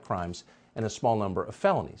 economic crimes, and a small number of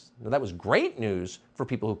felonies. Now, that was great news for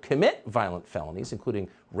people who commit violent felonies, including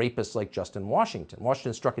rapists like Justin Washington.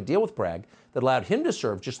 Washington struck a deal with Bragg that allowed him to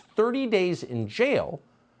serve just 30 days in jail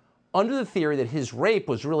under the theory that his rape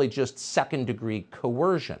was really just second-degree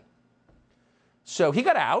coercion. So he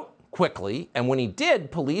got out quickly, and when he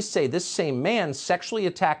did, police say this same man sexually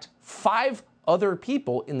attacked 5 other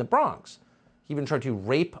people in the Bronx. He even tried to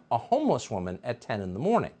rape a homeless woman at 10 in the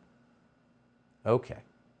morning. Okay.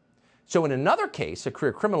 So in another case, a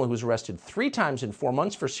career criminal who was arrested 3 times in 4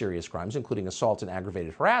 months for serious crimes, including assault and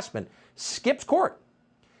aggravated harassment, skipped court.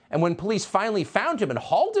 And when police finally found him and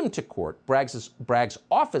hauled him to court, Bragg's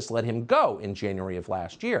office let him go in January of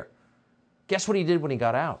last year. Guess what he did when he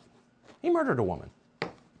got out? He murdered a woman.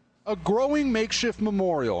 A growing makeshift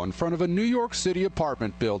memorial in front of a New York City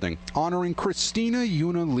apartment building honoring Christina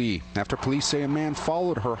Yuna Lee after police say a man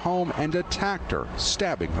followed her home and attacked her,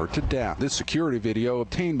 stabbing her to death. This security video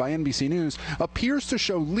obtained by NBC News appears to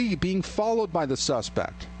show Lee being followed by the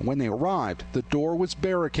suspect. When they arrived, the door was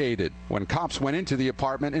barricaded. When cops went into the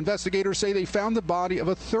apartment, investigators say they found the body of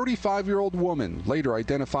a 35-year-old woman, later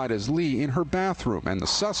identified as Lee, in her bathroom, and the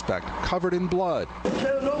suspect covered in blood.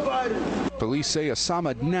 Police say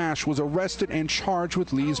Osama Nash was arrested and charged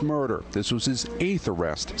with Lee's murder. This was his 8th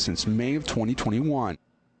arrest since May of 2021.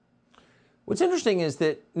 What's interesting is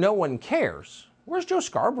that no one cares. Where's Joe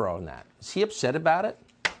Scarborough in that? Is he upset about it?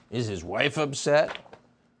 Is his wife upset?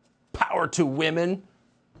 Power to women?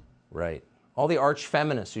 Right. All the arch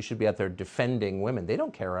feminists who should be out there defending women, they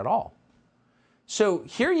don't care at all. So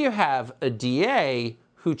here you have a DA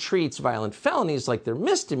who treats violent felonies like they're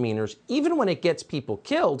misdemeanors, even when it gets people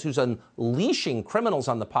killed, who's unleashing criminals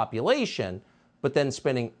on the population, but then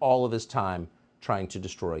spending all of his time trying to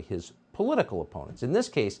destroy his political opponents. In this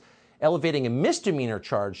case, elevating a misdemeanor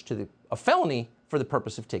charge to a felony for the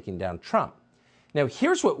purpose of taking down Trump. Now,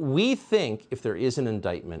 here's what we think, if there is an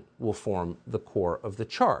indictment, will form the core of the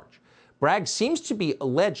charge. Bragg seems to be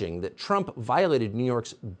alleging that Trump violated New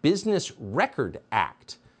York's Business Record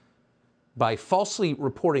Act by falsely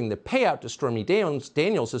reporting the payout to Stormy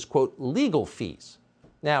Daniels as, quote, legal fees.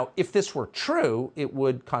 Now, if this were true, it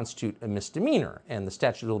would constitute a misdemeanor, and the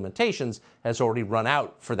statute of limitations has already run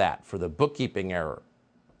out for that, for the bookkeeping error,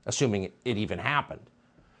 assuming it even happened.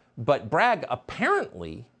 But Bragg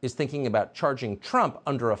apparently is thinking about charging Trump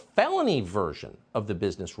under a felony version of the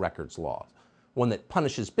business records law, one that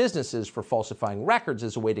punishes businesses for falsifying records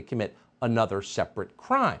as a way to commit another separate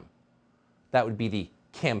crime. That would be the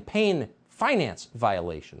campaign finance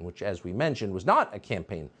violation, which, as we mentioned, was not a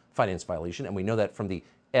campaign finance violation, and we know that from the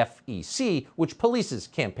FEC, which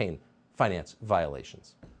polices campaign finance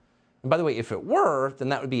violations. And by the way, if it were, then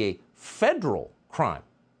that would be a federal crime,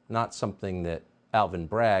 not something that Alvin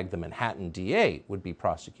Bragg, the Manhattan DA, would be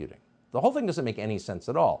prosecuting. The whole thing doesn't make any sense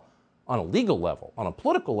at all. On a legal level, on a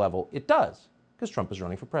political level, it does, because Trump is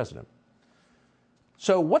running for president.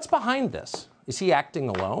 So what's behind this? Is he acting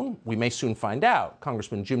alone? We may soon find out.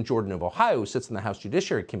 Congressman Jim Jordan of Ohio, who sits in the House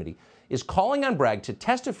Judiciary Committee, is calling on Bragg to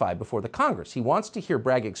testify before the Congress. He wants to hear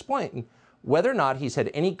Bragg explain whether or not he's had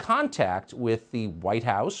any contact with the White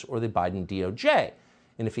House or the Biden DOJ.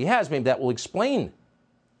 And if he has, maybe that will explain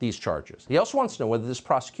these charges. He also wants to know whether this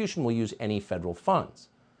prosecution will use any federal funds.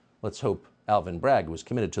 Let's hope Alvin Bragg, who is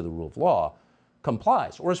committed to the rule of law,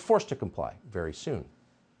 complies or is forced to comply very soon.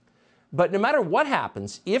 But no matter what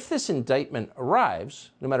happens, if this indictment arrives,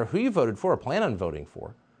 no matter who you voted for or plan on voting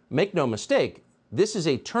for, make no mistake, this is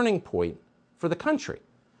a turning point for the country.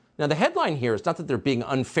 Now, the headline here is not that they're being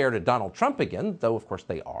unfair to Donald Trump again, though of course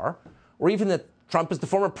they are, or even that Trump is the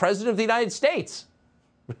former president of the United States.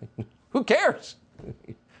 Who cares?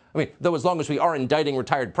 I mean, though as long as we are indicting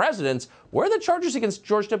retired presidents, where are the charges against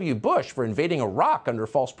George W. Bush for invading Iraq under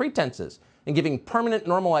false pretenses and giving permanent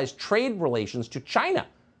normalized trade relations to China,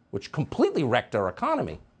 which completely wrecked our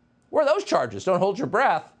economy? Where are those charges? Don't hold your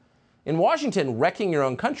breath. In Washington, wrecking your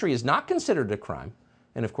own country is not considered a crime.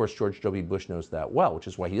 And of course, George W. Bush knows that well, which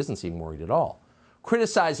is why he doesn't seem worried at all.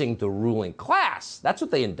 Criticizing the ruling class, that's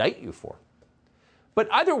what they indict you for. But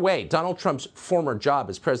either way, Donald Trump's former job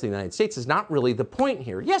as president of the United States is not really the point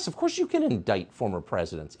here. Yes, of course you can indict former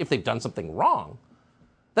presidents if they've done something wrong.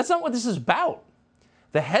 That's not what this is about.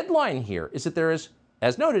 The headline here is that there is,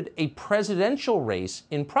 as noted, a presidential race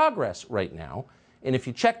in progress right now. And if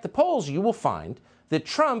you check the polls, you will find that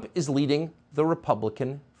Trump is leading the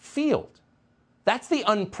Republican field. That's the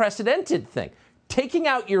unprecedented thing, taking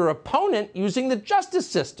out your opponent using the justice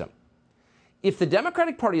system. If the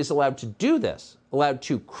Democratic Party is allowed to do this, allowed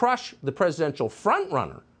to crush the presidential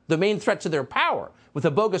frontrunner, the main threat to their power, with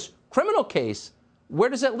a bogus criminal case, where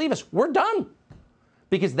does that leave us? We're done.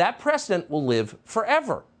 Because that precedent will live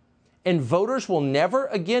forever. And voters will never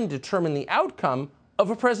again determine the outcome of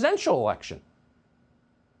a presidential election.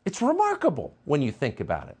 It's remarkable when you think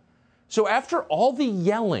about it. So after all the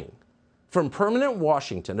yelling from permanent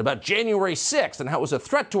Washington about January 6th and how it was a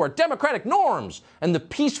threat to our democratic norms and the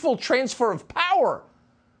peaceful transfer of power,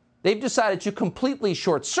 they've decided to completely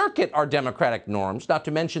short-circuit our democratic norms, not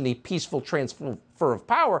to mention the peaceful transfer of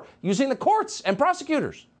power, using the courts and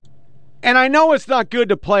prosecutors. And I know it's not good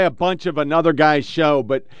to play a bunch of another guy's show,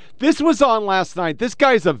 but this was on last night. This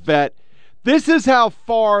guy's a vet. This is how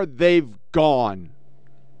far they've gone.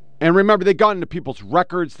 And remember, they've gone into people's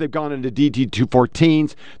records. They've gone into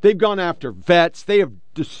DD-214s. They've gone after vets. They have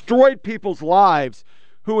destroyed people's lives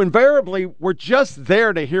who invariably were just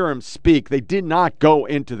there to hear him speak. They did not go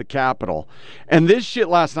into the Capitol. And this shit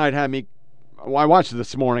last night had me, well, I watched it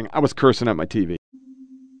this morning. I was cursing at my TV.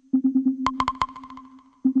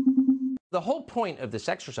 The whole point of this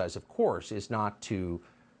exercise, of course, is not to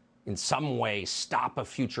in some way stop a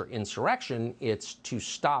future insurrection. It's to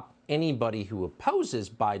stop anybody who opposes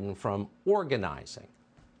Biden from organizing,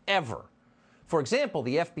 ever. For example,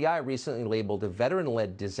 the FBI recently labeled a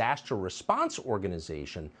veteran-led disaster response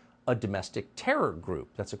organization a domestic terror group.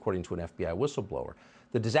 That's according to an FBI whistleblower.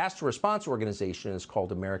 The disaster response organization is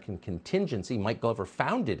called American Contingency. Mike Glover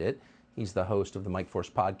founded it. He's the host of the Mike Force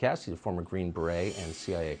podcast. He's a former Green Beret and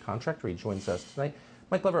CIA contractor. He joins us tonight.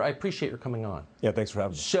 Mike Glover, I appreciate your coming on. Yeah, thanks for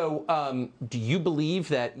having me. So do you believe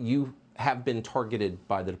that you have been targeted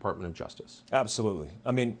by the Department of Justice? Absolutely.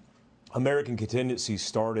 I mean, American Contingency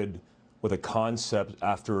started with a concept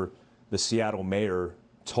after the Seattle mayor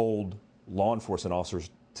told law enforcement officers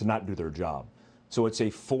to not do their job. So it's a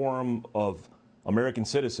forum of American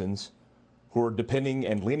citizens who are depending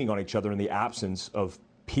and leaning on each other in the absence of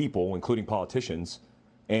people, including politicians,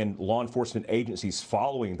 and law enforcement agencies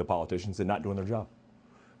following the politicians and not doing their job.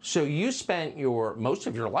 So you spent most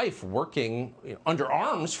of your life working under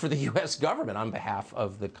arms for the U.S. government on behalf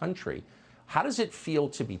of the country. How does it feel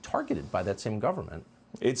to be targeted by that same government?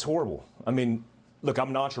 It's horrible. I mean, look, I'm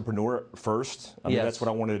an entrepreneur first. I mean, that's what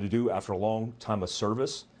I wanted to do after a long time of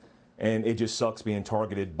service. And it just sucks being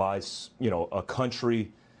targeted by, a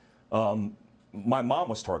country. My mom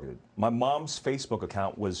was targeted. My mom's Facebook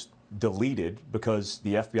account was deleted because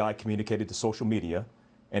the FBI communicated to social media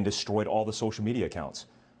and destroyed all the social media accounts.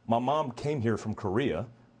 My mom came here from Korea,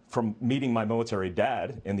 from meeting my military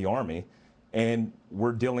dad in the Army, and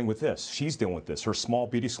we're dealing with this. She's dealing with this. Her small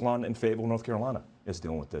beauty salon in Fayetteville, North Carolina is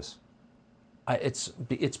dealing with this.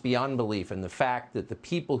 It's beyond belief, and the fact that the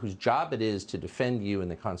people whose job it is to defend you and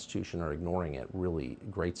the Constitution are ignoring it really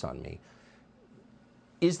grates on me.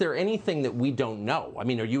 Is there anything that we don't know? I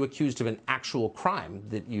mean, are you accused of an actual crime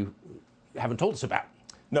that you haven't told us about?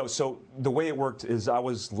 No, so the way it worked is I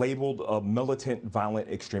was labeled a militant, violent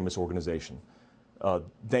extremist organization.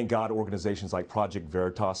 Thank God organizations like Project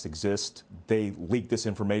Veritas exist. They leaked this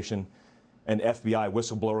information. An FBI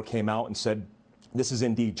whistleblower came out and said, this is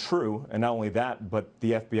indeed true. And not only that, but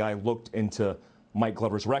the FBI looked into Mike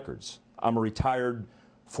Glover's records. I'm a retired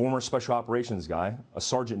former special operations guy, a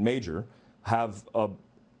sergeant major, have a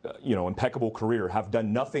impeccable career, have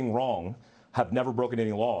done nothing wrong, have never broken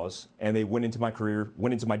any laws, and they went into my career,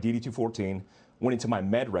 went into my DD-214, went into my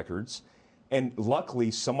med records, and luckily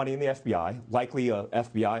somebody in the FBI, likely a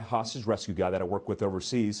FBI hostage rescue guy that I work with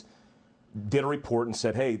overseas, did a report and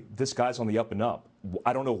said, hey, this guy's on the up and up.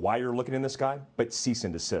 I don't know why you're looking in this guy, but cease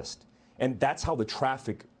and desist. And that's how the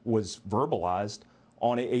traffic was verbalized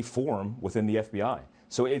on a forum within the FBI.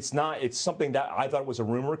 So it's something that I thought was a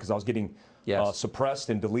rumor because I was getting suppressed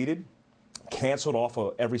and deleted, canceled off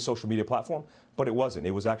of every social media platform, but it wasn't.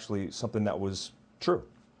 It was actually something that was true.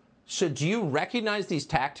 So do you recognize these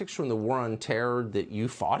tactics from the war on terror that you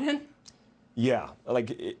fought in? Yeah,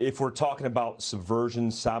 like if we're talking about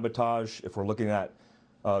subversion, sabotage, if we're looking at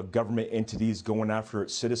government entities going after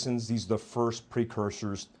its citizens, these are the first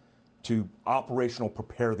precursors to operational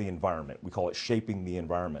prepare the environment. We call it shaping the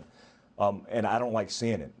environment. And I don't like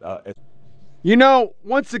seeing it. You know,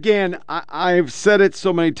 once again, I've said it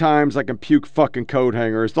so many times I can puke fucking coat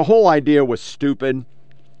hangers. The whole idea was stupid.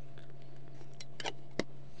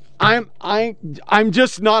 I'm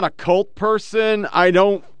just not a cult person. I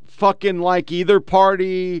don't fucking like either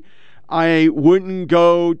party. I wouldn't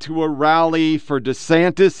go to a rally for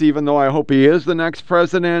DeSantis, even though I hope he is the next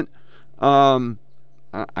president.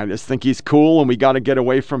 I just think he's cool, and we got to get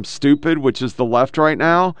away from stupid, which is the left right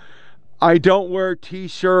now. I don't wear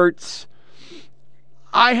T-shirts.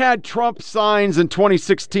 I had Trump signs in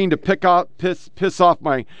 2016 to piss off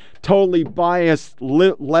my totally biased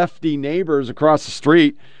lefty neighbors across the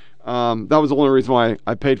street. That was the only reason why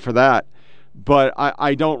I paid for that. But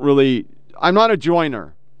I don't really... I'm not a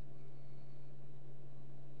joiner.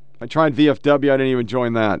 I tried VFW. I didn't even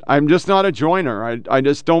join that. I'm just not a joiner. I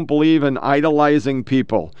just don't believe in idolizing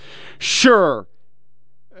people. Sure,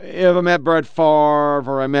 if I met Brett Favre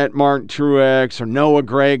or I met Martin Truex or Noah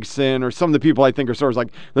Gragson or some of the people I think are sort of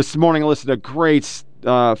like, this morning I listened to a great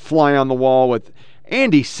Fly on the Wall with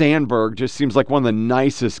Andy Sandberg. Just seems like one of the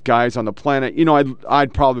nicest guys on the planet. You know,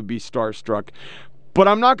 I'd probably be starstruck. But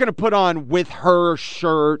I'm not going to put on with her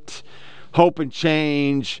shirt, hope and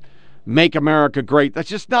change, make America great. That's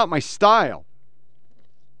just not my style.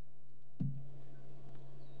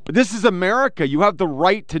 But this is America. You have the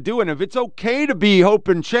right to do it. And if it's okay to be hope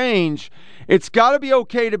and change, it's got to be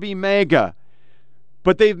okay to be MAGA.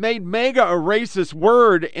 But they've made MAGA a racist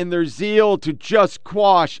word in their zeal to just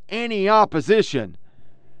quash any opposition.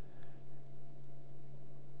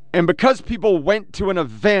 And because people went to an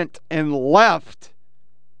event and left,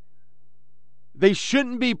 they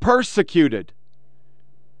shouldn't be persecuted.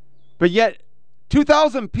 But yet,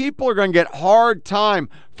 2,000 people are going to get hard time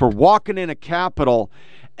for walking in a Capitol,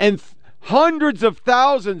 and hundreds of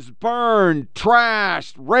thousands burned,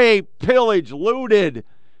 trashed, raped, pillaged, looted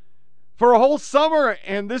for a whole summer,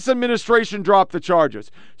 and this administration dropped the charges.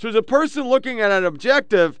 So as a person looking at an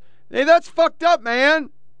objective, hey, that's fucked up, man.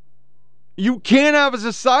 You can't have a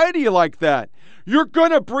society like that. You're going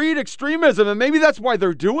to breed extremism, and maybe that's why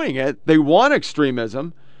they're doing it. They want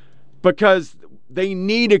extremism because they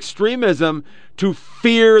need extremism to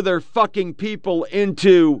fear their fucking people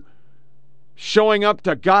into showing up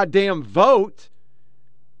to goddamn vote.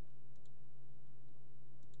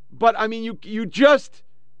 But, I mean, you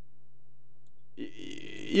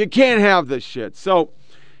can't have this shit. So,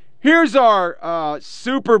 here's our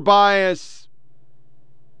super bias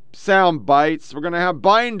sound bites. We're going to have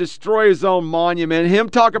Biden destroy his own monument, him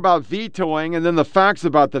talk about vetoing, and then the facts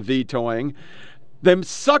about the vetoing, them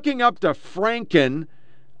sucking up to Franken,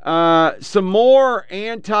 some more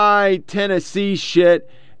anti-Tennessee shit,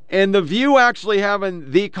 and The View actually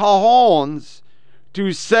having the cojones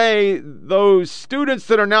to say those students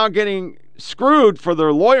that are now getting screwed for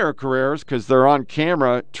their lawyer careers because they're on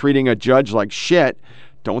camera treating a judge like shit.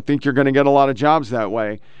 Don't think you're going to get a lot of jobs that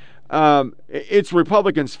way. It's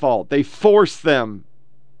Republicans' fault. They force them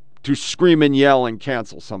to scream and yell and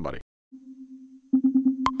cancel somebody.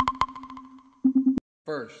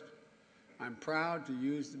 First, I'm proud to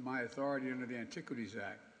use my authority under the Antiquities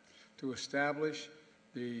Act to establish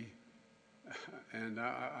and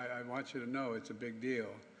I want you to know it's a big deal,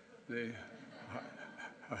 the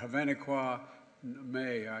Havana Qua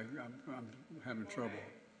May. I'm having trouble.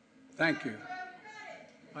 Thank you.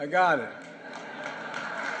 I got it.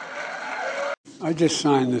 I just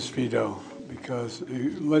signed this veto because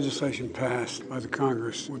the legislation passed by the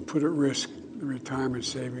Congress would put at risk the retirement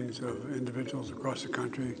savings of individuals across the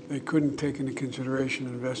country. They couldn't take into consideration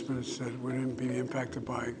investments that wouldn't be impacted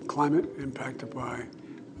by climate, impacted by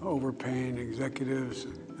overpaying executives,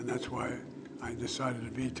 and that's why I decided to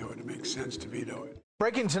veto it. It makes sense to veto it.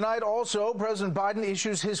 Breaking tonight also, President Biden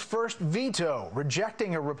issues his first veto,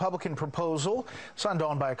 rejecting a Republican proposal signed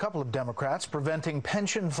on by a couple of Democrats, preventing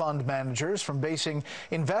pension fund managers from basing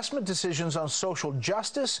investment decisions on social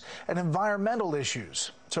justice and environmental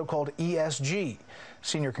issues, so-called ESG.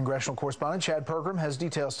 Senior congressional correspondent Chad Pergram has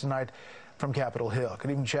details tonight from Capitol Hill. Good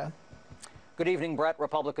evening, Chad. Good evening, Brett.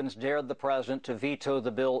 Republicans dared the president to veto the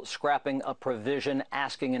bill scrapping a provision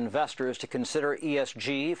asking investors to consider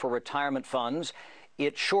ESG for retirement funds.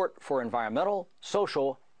 It's short for environmental,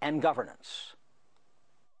 social, and governance.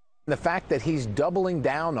 The fact that he's doubling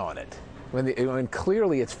down on it, when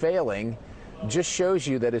clearly it's failing, just shows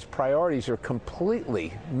you that his priorities are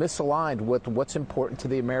completely misaligned with what's important to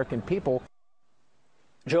the American people.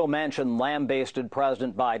 Joe Manchin lambasted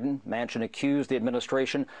President Biden. Manchin accused the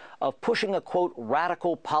administration of pushing a, quote,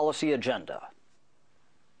 radical policy agenda.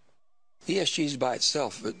 ESGs by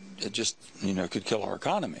itself, it just, could kill our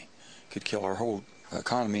economy, could kill our whole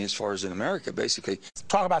economy as far as in America, basically.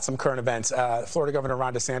 Talk about some current events. Florida Governor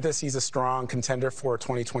Ron DeSantis, he's a strong contender for a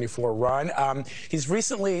 2024 run. He's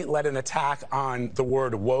recently led an attack on the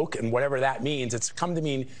word woke, and whatever that means, it's come to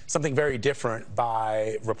mean something very different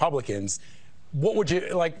by Republicans. What would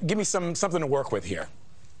you, give me something to work with here?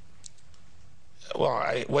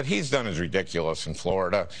 Well, what he's done is ridiculous in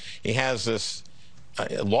Florida. He has this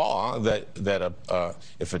law that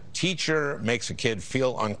if a teacher makes a kid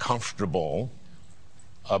feel uncomfortable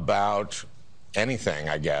about anything,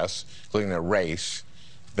 I guess, including their race,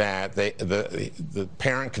 that the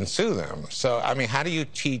parent can sue them. So, I mean, how do you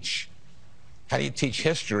teach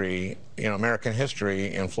history, American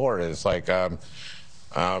history in Florida? It's like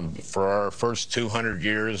for our first 200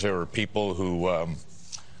 years, there were people who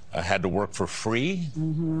had to work for free.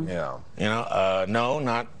 Mm-hmm. Yeah. No,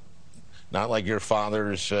 not like your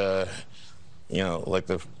father's, like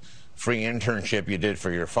the free internship you did for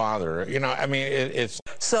your father. I mean, it's...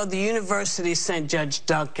 So the university sent Judge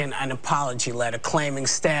Duncan an apology letter claiming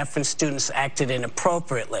staff and students acted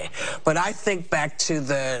inappropriately. But I think back to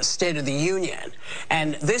the State of the Union,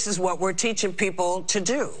 and this is what we're teaching people to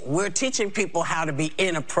do. We're teaching people how to be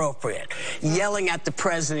inappropriate, yelling at the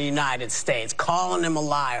President of the United States, calling him a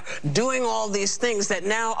liar, doing all these things that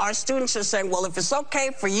now our students are saying, well, if it's okay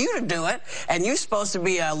for you to do it, and you're supposed to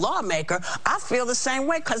be a lawmaker, I feel the same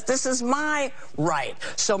way, because this is my right.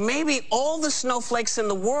 So maybe all the snowflakes in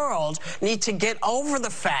the world need to get over the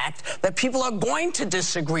fact that people are going to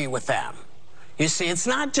disagree with them. You see, it's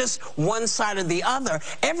not just one side or the other.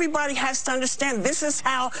 Everybody has to understand this is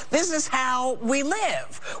how we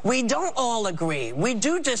live. We don't all agree. We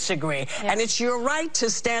do disagree. Yeah. And it's your right to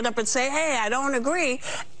stand up and say, hey, I don't agree.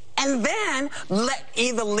 And then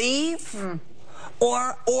either leave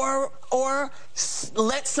or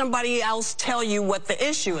let somebody else tell you what the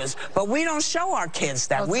issue is. But we don't show our kids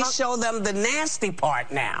that. We show them the nasty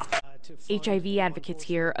part now. HIV advocates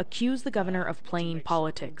here accuse the governor of playing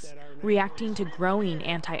politics, reacting to growing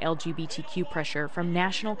anti-LGBTQ pressure from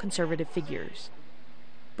national conservative figures.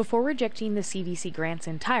 Before rejecting the CDC grants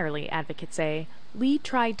entirely, advocates say, Lee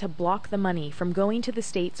tried to block the money from going to the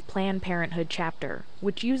state's Planned Parenthood chapter,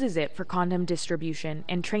 which uses it for condom distribution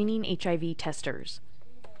and training HIV testers.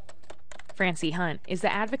 Francie Hunt is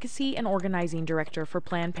the Advocacy and Organizing Director for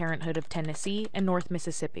Planned Parenthood of Tennessee and North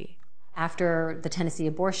Mississippi. After the Tennessee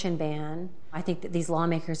abortion ban, I think that these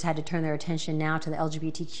lawmakers had to turn their attention now to the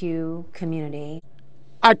LGBTQ community.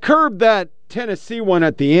 I curbed that Tennessee one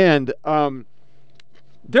at the end.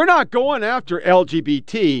 They're not going after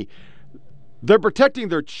LGBT. They're protecting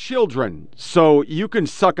their children, so you can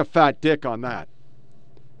suck a fat dick on that.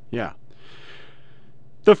 Yeah.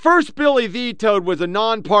 The first bill he vetoed was a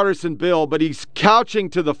nonpartisan bill, but he's couching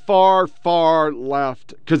to the far, far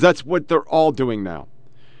left, because that's what they're all doing now.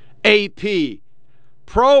 AP.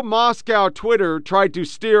 Pro-Moscow Twitter tried to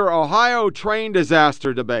steer Ohio train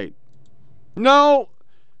disaster debate. No,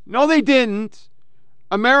 they didn't.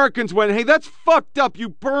 Americans went, hey, that's fucked up. You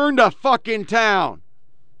burned a fucking town.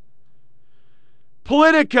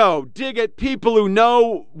 Politico, dig at people who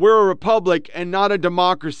know we're a republic and not a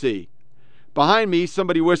democracy. Behind me,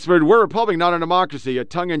 somebody whispered, we're a republic, not a democracy, a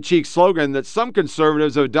tongue-in-cheek slogan that some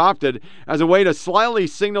conservatives have adopted as a way to slyly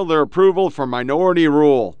signal their approval for minority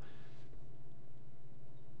rule.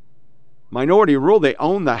 Minority rule, they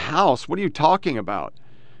own the House. What are you talking about?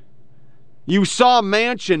 You saw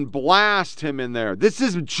Manchin blast him in there. This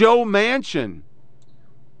is Joe Manchin.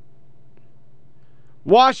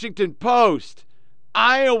 Washington Post.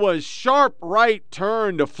 Iowa's sharp right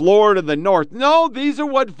turn to Florida to the north. No, these are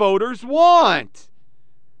what voters want.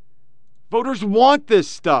 Voters want this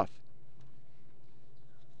stuff.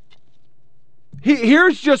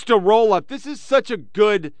 Here's just a roll-up. This is such a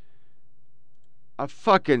good...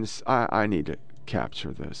 I need to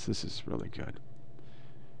capture this. This is really good.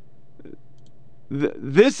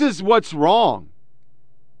 This is what's wrong.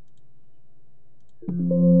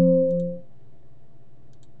 And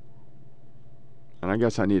I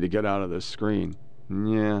guess I need to get out of this screen.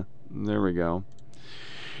 Yeah, there we go.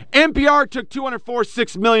 NPR took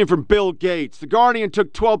 $246 million from Bill Gates. The Guardian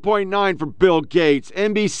took $12.9 from Bill Gates.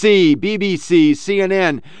 NBC, BBC,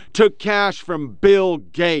 CNN took cash from Bill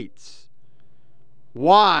Gates.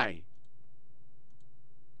 Why?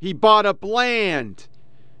 He bought up land.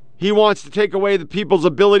 He wants to take away the people's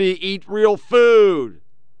ability to eat real food.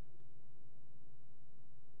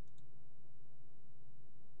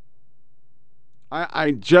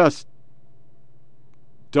 I just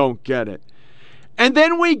don't get it. And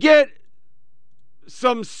then we get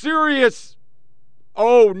some serious,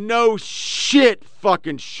 oh no shit,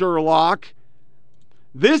 fucking Sherlock.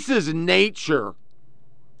 This is Nature.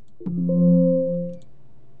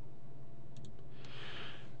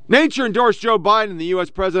 Nature endorsed Joe Biden in the U.S.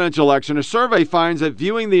 presidential election. A survey finds that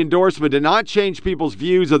viewing the endorsement did not change people's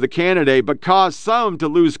views of the candidate, but caused some to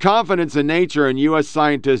lose confidence in Nature and U.S.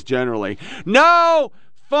 scientists generally. No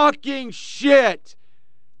fucking shit.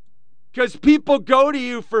 Because people go to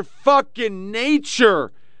you for fucking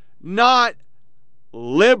Nature, not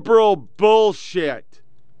liberal bullshit.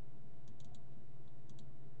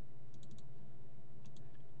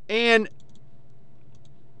 And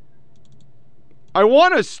I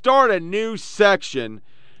want to start a new section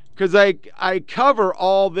because I cover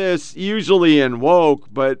all this usually in woke,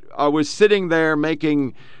 but I was sitting there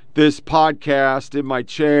making this podcast in my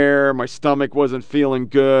chair. My stomach wasn't feeling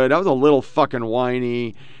good. I was a little fucking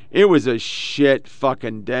whiny. It was a shit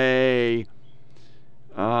fucking day.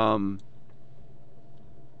 And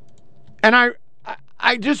I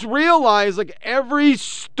just realized, like, every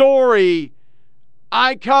story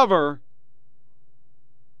I cover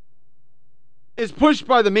is pushed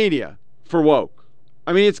by the media for woke.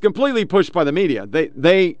 I mean, it's completely pushed by the media.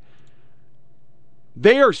 They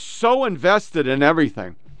are so invested in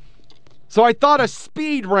everything. So I thought a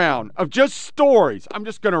speed round of just stories. I'm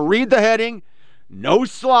just going to read the heading, no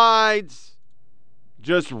slides,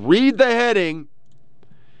 just read the heading.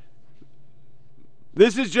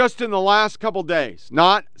 This is just in the last couple days,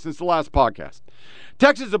 not since the last podcast.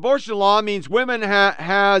 Texas abortion law means women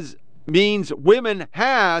has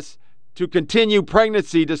to continue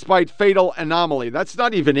pregnancy despite fatal anomaly. That's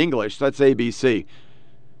not even English. That's ABC.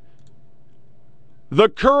 The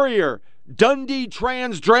Courier. Dundee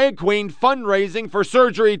trans drag queen fundraising for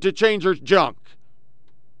surgery to change her junk.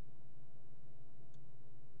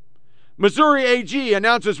 Missouri AG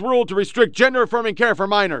announces rule to restrict gender-affirming care for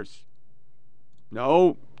minors.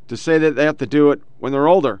 No, to say that they have to do it when they're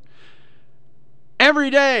older. Every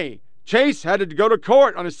day, Chase had to go to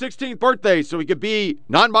court on his 16th birthday so he could be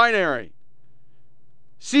non-binary.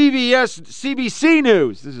 CBC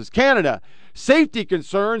News, this is Canada. Safety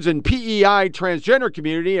concerns in PEI transgender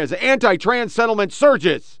community as anti-trans settlement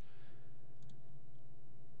surges.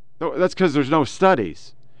 That's because there's no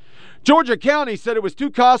studies. Georgia County said it was too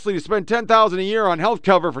costly to spend $10,000 a year on health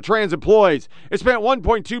cover for trans employees. It spent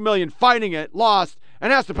 $1.2 million fighting it, lost,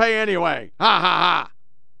 and has to pay anyway. Ha ha ha.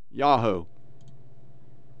 Yahoo.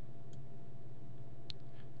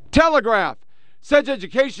 Telegraph. Sex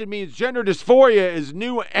education means gender dysphoria is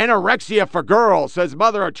new anorexia for girls, says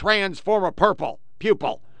mother of trans former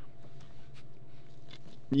pupil.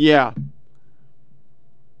 Yeah.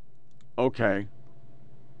 Okay.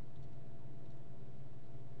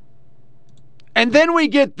 And then we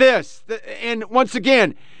get this. And once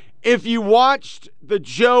again, if you watched the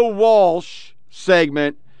Joe Walsh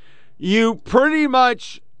segment, you pretty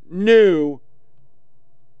much knew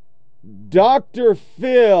Dr.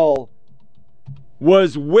 Phil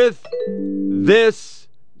was with this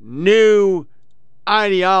new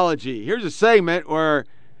ideology. Here's a segment where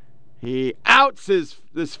he outs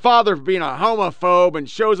this father for being a homophobe and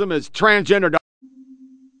shows him his transgender daughter.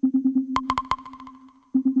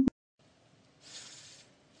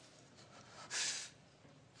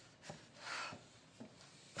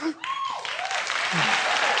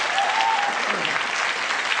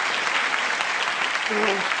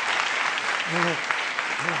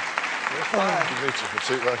 You're fine. Good to meet you. We'll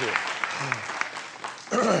sit right here.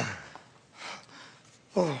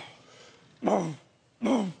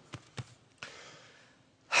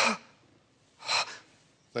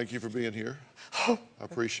 Thank you for being here. I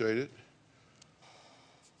appreciate it.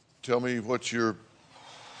 Tell me what you're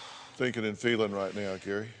thinking and feeling right now,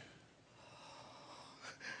 Gary.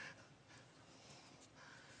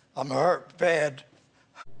 I'm hurt bad.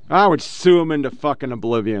 I would sue him into fucking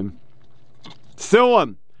oblivion. Sue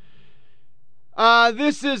him.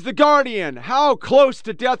 This is The Guardian. How close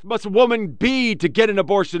to death must a woman be to get an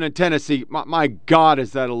abortion in Tennessee? My God,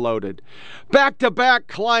 is that loaded. Back-to-back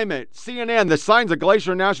climate. CNN, the signs of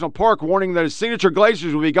Glacier National Park warning that its signature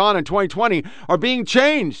glaciers will be gone in 2020 are being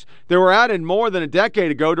changed. They were added more than a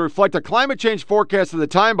decade ago to reflect a climate change forecast of the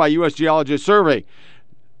time by U.S. Geologists Survey.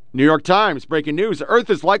 New York Times, breaking news. The Earth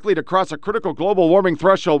is likely to cross a critical global warming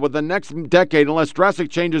threshold within the next decade unless drastic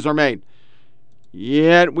changes are made.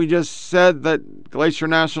 Yet we just said that Glacier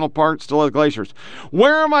National Park still has glaciers.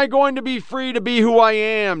 Where am I going to be free to be who I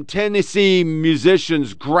am? Tennessee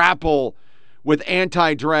musicians grapple with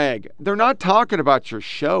anti-drag. They're not talking about your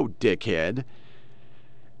show, dickhead.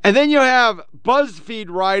 And then you have BuzzFeed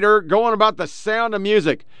writer going about the sound of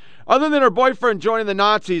music. Other than her boyfriend joining the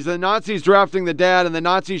Nazis, and the Nazis drafting the dad, and the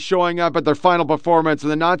Nazis showing up at their final performance,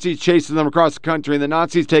 and the Nazis chasing them across the country, and the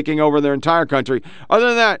Nazis taking over their entire country. Other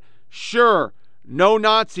than that, sure, no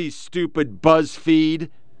Nazis, stupid BuzzFeed.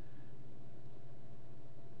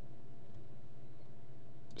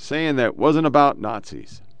 Saying that wasn't about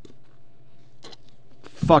Nazis.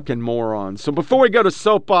 Fucking morons. So before we go to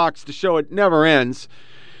Soapbox, the show it never ends,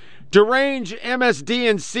 deranged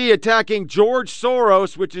MSDNC attacking George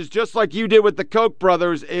Soros, which is just like you did with the Koch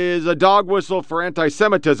brothers, is a dog whistle for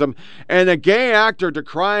anti-Semitism. And a gay actor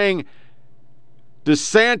decrying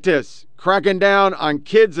DeSantis cracking down on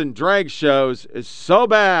kids and drag shows is so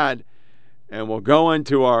bad. And we'll go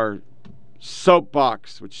into our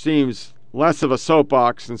soapbox, which seems less of a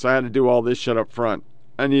soapbox since I had to do all this shit up front.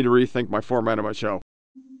 I need to rethink my format of my show.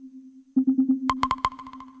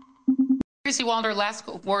 Tracy Walder, last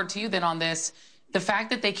word to you then on this. The fact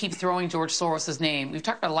that they keep throwing George Soros' name, we've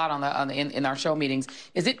talked about a lot in our show meetings,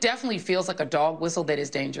 is it definitely feels like a dog whistle that is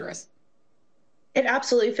dangerous. It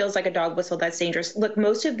absolutely feels like a dog whistle that's dangerous. Look,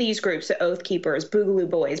 most of these groups, the Oath Keepers, Boogaloo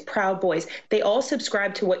Boys, Proud Boys, they all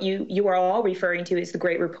subscribe to what you are all referring to as the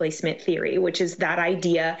Great Replacement Theory, which is that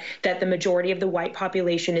idea that the majority of the white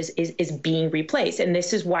population is being replaced. And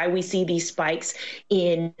this is why we see these spikes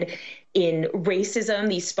in racism,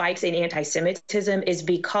 these spikes in anti-Semitism, is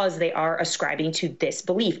because they are ascribing to this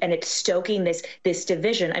belief, and it's stoking this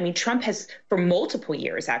division. I mean, Trump has, for multiple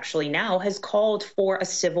years actually now, has called for a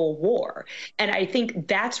civil war. And I think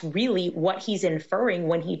that's really what he's inferring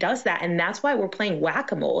when he does that. And that's why we're playing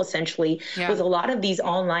whack-a-mole, essentially, with a lot of these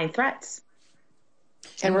online threats.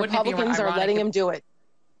 And Republicans are letting him do it.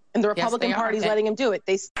 And the Republican Party is letting him do it.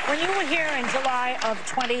 When you were here in July of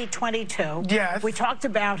 2022, yes, we talked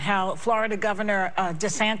about how Florida Governor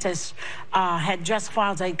DeSantis had just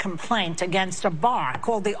filed a complaint against a bar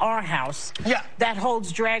called the R House that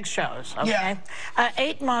holds drag shows. Okay,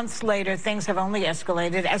 8 months later, things have only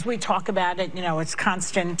escalated. As we talk about it, you know, it's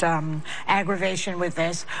constant aggravation with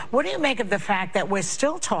this. What do you make of the fact that we're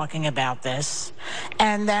still talking about this,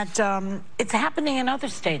 and that it's happening in other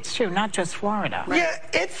states too, not just Florida? Yeah,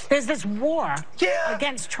 there's this war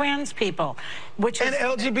against trans people, which and is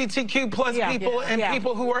LGBTQ plus people and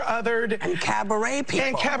people who are othered and cabaret people.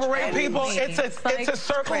 And cabaret people. It's a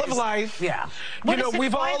circle of life. Yeah. You know,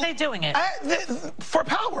 why are they doing it? For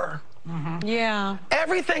power. Mm-hmm. Yeah.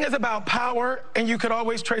 Everything is about power, and you could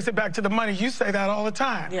always trace it back to the money. You say that all the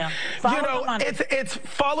time. Yeah. Follow the money. It's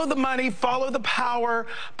follow the money, follow the power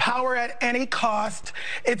at any cost.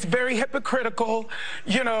 It's very hypocritical.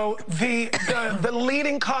 You know, the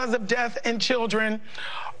leading cause of death in children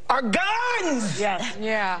are guns. Yes.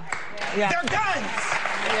 Yeah. They're guns.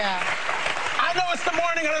 Yeah. I know it's the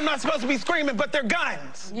morning and I'm not supposed to be screaming, but they're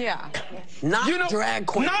guns. Yeah. Not drag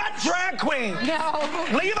queens. Not drag queens.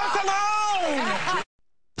 No. Leave us alone.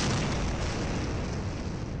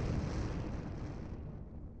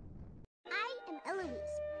 I am Eloise.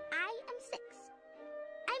 I am 6.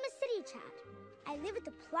 I'm a city child. I live at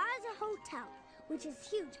the Plaza Hotel, which is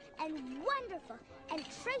huge and wonderful and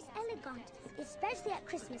très elegant, especially at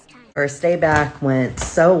Christmas time. First day back went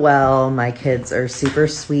so well. My kids are super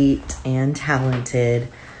sweet and talented.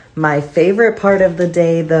 My favorite part of the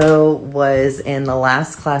day, though, was in the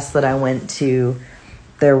last class that I went to,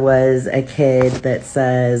 there was a kid that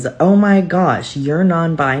says, "Oh my gosh, you're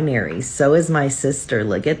non-binary. So is my sister.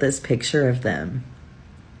 Look at this picture of them."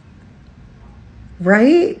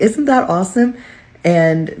 Right? Isn't that awesome?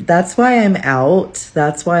 And that's why I'm out.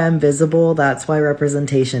 That's why I'm visible. That's why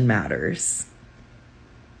representation matters.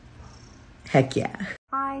 Heck yeah.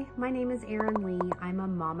 Hi, my name is Erin Lee. I'm a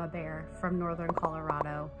mama bear from Northern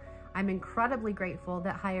Colorado. I'm incredibly grateful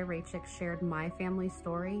that Haya Rachik shared my family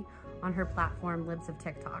story on her platform, Libs of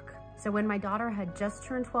TikTok. So when my daughter had just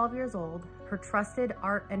turned 12 years old, her trusted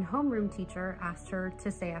art and homeroom teacher asked her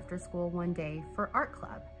to stay after school one day for art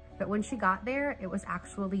club. But when she got there, it was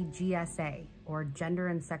actually GSA, or Gender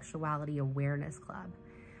and Sexuality Awareness Club.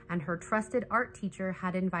 And her trusted art teacher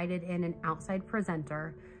had invited in an outside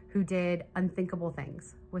presenter who did unthinkable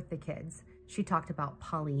things with the kids. She talked about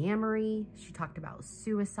polyamory, she talked about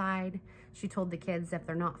suicide. She told the kids if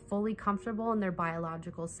they're not fully comfortable in their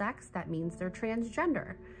biological sex, that means they're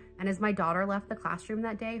transgender. And as my daughter left the classroom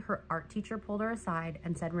that day, her art teacher pulled her aside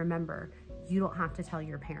and said, remember, you don't have to tell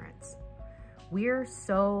your parents. We're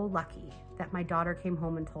so lucky that my daughter came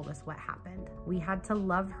home and told us what happened. We had to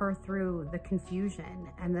love her through the confusion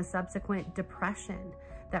and the subsequent depression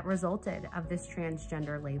that resulted of this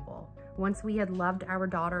transgender label. Once we had loved our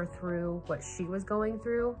daughter through what she was going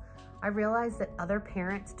through, I realized that other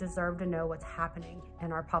parents deserve to know what's happening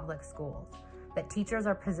in our public schools, that teachers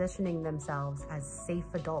are positioning themselves as safe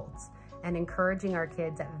adults and encouraging our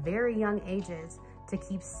kids at very young ages to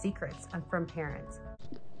keep secrets from parents.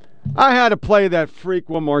 I had to play that freak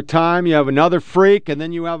one more time. You have another freak, and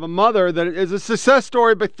then you have a mother that is a success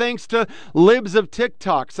story, but thanks to Libs of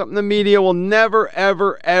TikTok, something the media will never,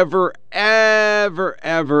 ever, ever, ever,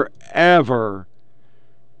 ever, ever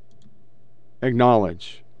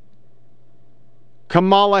acknowledge.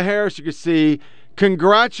 Kamala Harris, you can see,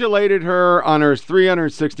 congratulated her on her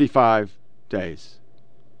 365 days.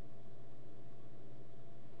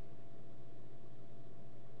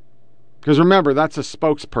 Because remember, that's a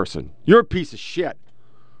spokesperson. You're a piece of shit.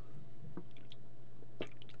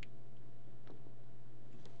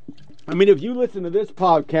 I mean, if you listen to this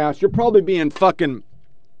podcast, you're probably being fucking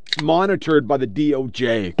monitored by the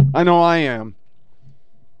DOJ. I know I am.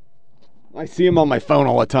 I see them on my phone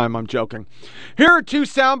all the time. I'm joking. Here are two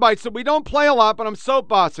sound bites that we don't play a lot, but I'm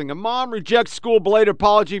soapboxing. A mom rejects school belated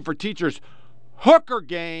apology for teacher's hooker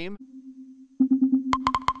game.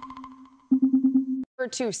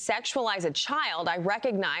 To sexualize a child, I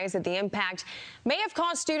recognize that the impact may have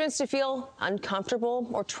caused students to feel uncomfortable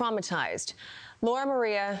or traumatized. Laura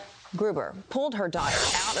Maria Gruber pulled her daughter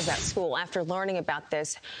out of that school after learning about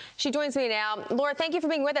this. She joins me now. Laura, thank you for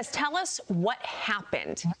being with us. Tell us what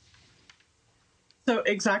happened. So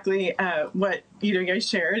exactly what you guys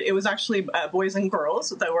shared. It was actually boys and girls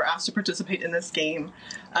that were asked to participate in this game.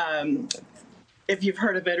 If you've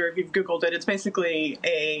heard of it or if you've Googled it, it's basically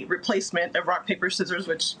a replacement of rock, paper, scissors,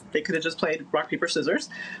 which they could have just played rock, paper, scissors.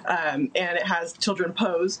 And it has children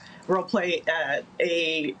pose, role play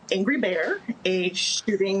a angry bear, a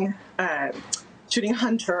shooting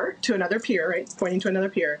hunter to another peer, right, pointing to another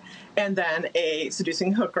peer, and then a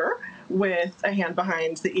seducing hooker with a hand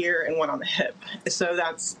behind the ear and one on the hip. So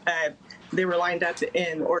that's they were lined up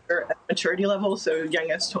in order of maturity level, so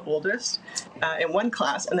youngest to oldest, in one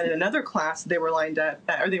class, and then in another class they were lined up,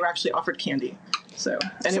 or they were actually offered candy. So,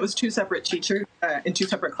 and it was two separate teachers in two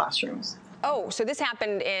separate classrooms. Oh, so this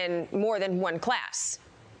happened in more than one class?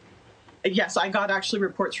 Yes, I got actually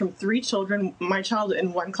reports from 3 children, my child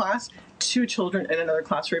in one class, 2 children in another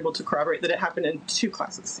class were able to corroborate that it happened in 2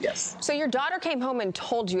 classes, yes. So your daughter came home and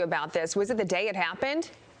told you about this. Was it the day it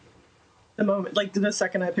happened? The moment, like the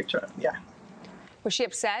second I picked her up, yeah. Was she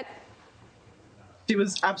upset? She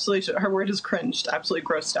was absolutely, her word is cringed, absolutely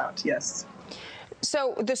grossed out, yes.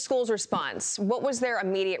 So the school's response, what was their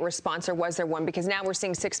immediate response, or was there one? Because now we're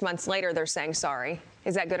seeing 6 months later, they're saying sorry.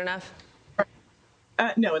 Is that good enough?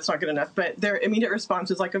 No, it's not good enough, but their immediate response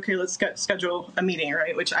is like, okay, let's schedule a meeting,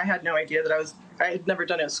 right? Which I had no idea that I had never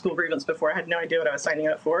done a school grievance before. I had no idea what I was signing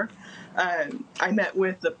up for. I met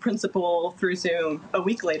with the principal through Zoom a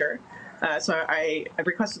week later. So I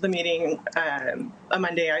requested the meeting a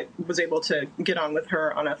Monday. I was able to get on with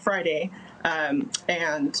her on a Friday.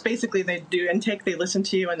 And basically they do intake, they listen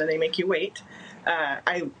to you, and then they make you wait.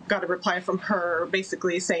 I got a reply from her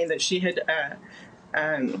basically saying that she had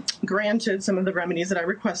granted some of the remedies that I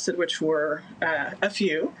requested, which were a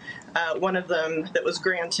few. One of them that was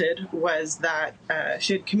granted was that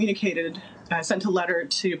she had communicated, sent a letter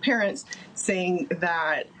to parents saying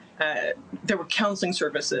that there were counseling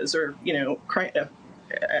services or,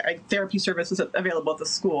 therapy services available at the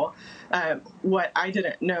school. What I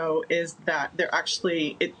didn't know is that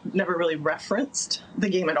it never really referenced the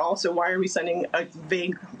game at all. So why are we sending a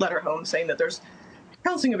vague letter home saying that there's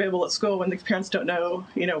counseling available at school when the parents don't know,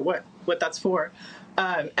 what that's for?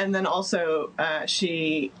 And then also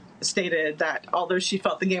she stated that although she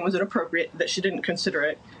felt the game was inappropriate, that she didn't consider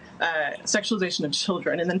it sexualization of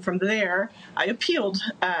children. And then from there, I appealed,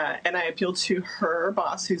 and I appealed to her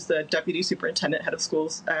boss, who's the deputy superintendent, head of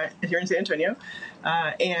schools here in San Antonio,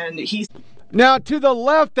 and he. Now, to the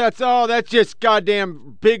left, that's just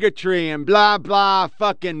goddamn bigotry and blah, blah,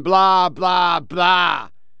 fucking blah, blah, blah.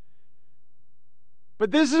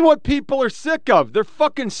 But this is what people are sick of. They're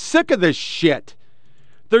fucking sick of this shit.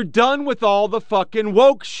 They're done with all the fucking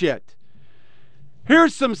woke shit.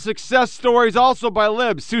 Here's some success stories also by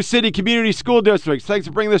Libs, Sioux City Community School Districts. Thanks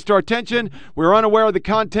for bringing this to our attention. We were unaware of the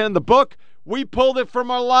content of the book. We pulled it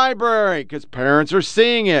from our library because parents are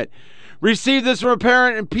seeing it. Received this from a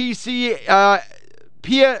parent in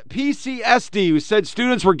PCSD who said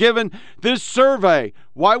students were given this survey.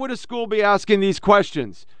 Why would a school be asking these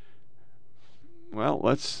questions? Well,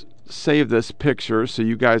 let's save this picture so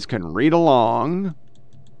you guys can read along.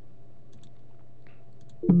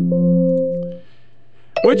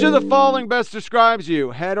 Which of the following best describes you?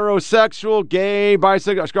 Heterosexual, gay,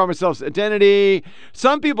 bisexual, describe themselves identity.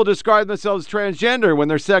 Some people describe themselves as transgender when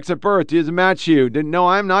their sex at birth doesn't match you. No,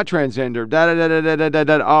 I'm not transgender.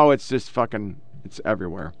 Oh, it's just fucking, it's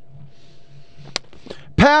everywhere.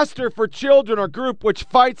 Pastor for Children, a group which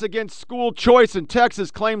fights against school choice in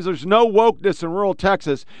Texas, claims there's no wokeness in rural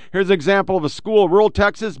Texas. Here's an example of a school, rural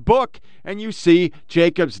Texas book, and you see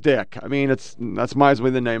Jacob's dick. I mean, that's might as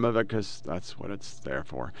well be the name of it because that's what it's there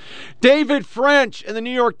for. David French in the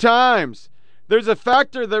New York Times. There's a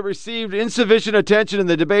factor that received insufficient attention in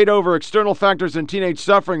the debate over external factors in teenage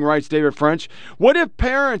suffering, writes David French. What if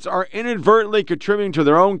parents are inadvertently contributing to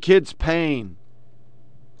their own kids' pain?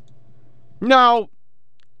 No,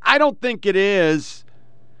 I don't think it is.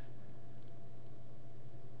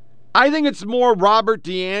 I think it's more Robin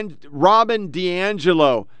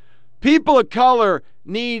DiAngelo. People of color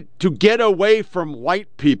need to get away from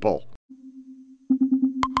white people.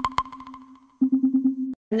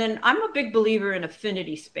 And then I'm a big believer in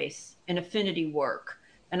affinity space and affinity work.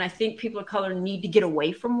 And I think people of color need to get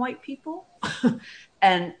away from white people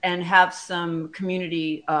and have some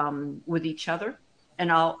community with each other.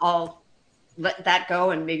 And I'll let that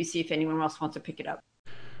go and maybe see if anyone else wants to pick it up.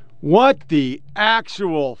 What the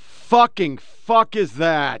actual fucking fuck is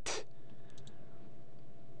that?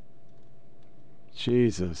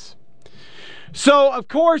 Jesus. So, of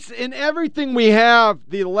course, in everything we have,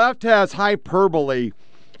 the left has hyperbole.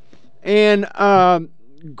 And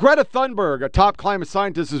Greta Thunberg, a top climate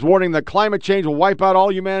scientist, is warning that climate change will wipe out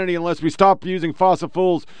all humanity unless we stop using fossil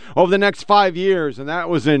fuels over the next 5 years. And that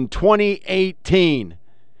was in 2018.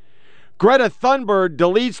 Greta Thunberg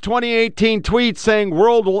deletes 2018 tweets saying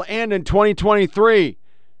world will end in 2023.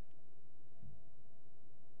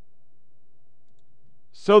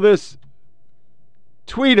 So this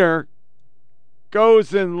tweeter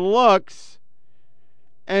goes and looks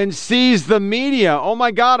and sees the media. Oh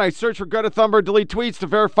my God, I searched for Greta Thunberg delete tweets to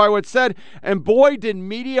verify what's said, and boy, did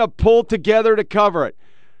media pull together to cover it.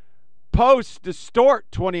 Post distort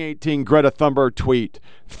 2018 Greta Thunberg tweet.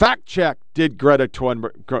 Fact check, did Greta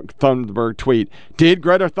Thunberg tweet? Did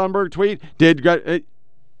Greta Thunberg tweet?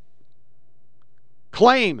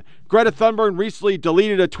 Claim, Greta Thunberg recently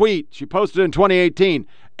deleted a tweet she posted in 2018.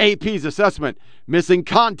 AP's assessment, missing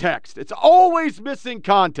context. It's always missing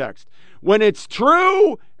context. When it's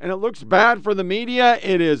true and it looks bad for the media,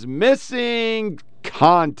 it is missing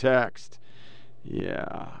context.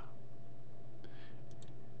 Yeah.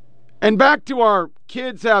 And back to our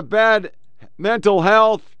kids have bad mental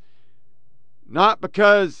health, not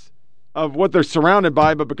because of what they're surrounded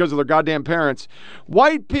by, but because of their goddamn parents.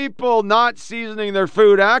 White people not seasoning their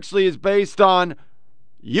food actually is based on,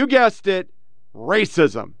 you guessed it,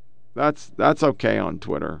 racism. That's okay on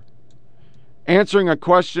Twitter. Answering a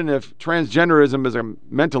question if transgenderism is a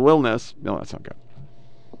mental illness, no, that's not good.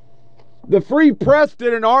 The Free Press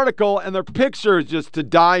did an article, and their picture is just to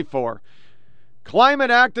die for. Climate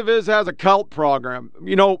activist has a cult program.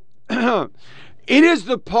 You know, it is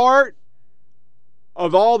the part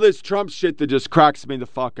of all this Trump shit that just cracks me the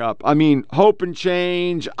fuck up. I mean, hope and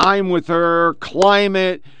change, I'm with her,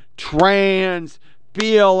 climate, trans,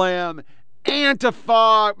 BLM,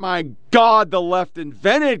 Antifa. My God, the left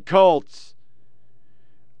invented cults.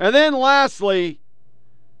 And then lastly,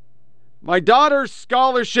 my daughter's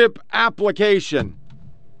scholarship application.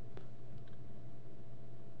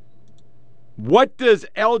 What does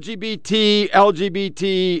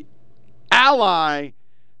LGBT ally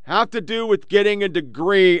have to do with getting a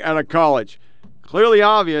degree at a college? Clearly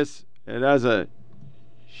obvious, it has a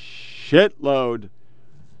shitload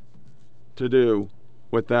to do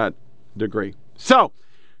with that degree. So,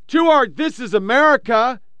 to our This Is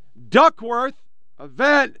America, Duckworth,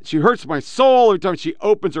 Yvette, she hurts my soul every time she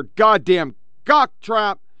opens her goddamn cock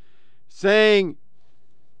trap, saying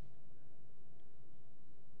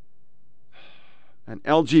an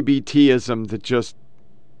LGBTism that just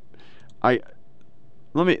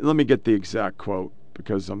let me get the exact quote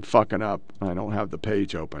because I'm fucking up. I don't have the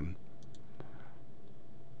page open.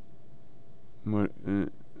 No,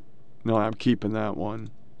 I'm keeping that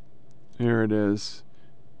one. Here it is.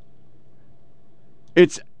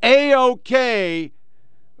 It's A-OK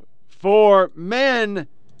for men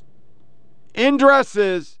in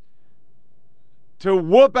dresses to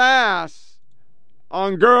whoop ass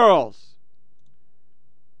on girls.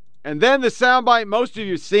 And then the soundbite most of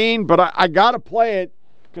you seen, but I got to play it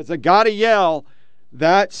because I got to yell.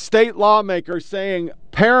 That state lawmaker saying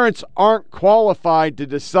parents aren't qualified to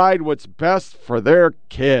decide what's best for their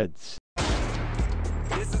kids.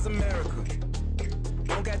 This is America.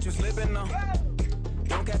 Don't catch you slipping now.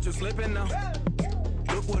 Don't catch you slipping now.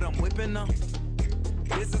 Look what I'm whipping now.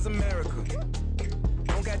 This is America.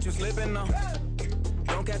 Don't catch you slipping now.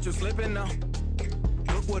 Don't catch you slipping now.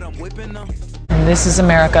 Look what I'm whipping now. This is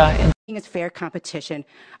America. It's fair competition.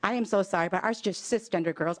 I am so sorry, but our just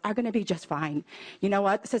cisgender girls are going to be just fine. You know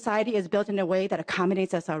what? Society is built in a way that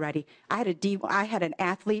accommodates us already. I had an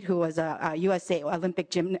athlete who was a USA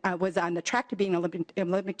Olympic was on the track to being an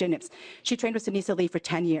Olympic gymnast. She trained with Sunisa Lee for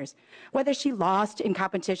 10 years. Whether she lost in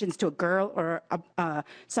competitions to a girl or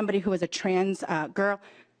somebody who was a trans girl,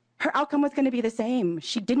 her outcome was going to be the same.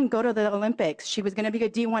 She didn't go to the Olympics. She was going to be a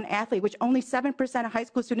D1 athlete, which only 7% of high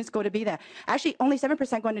school students go to be that. Actually, only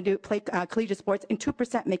 7% going to play collegiate sports, and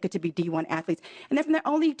 2% make it to be D1 athletes. And then from there,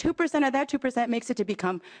 only 2% of that 2% makes it to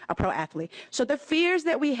become a pro athlete. So the fears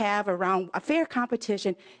that we have around a fair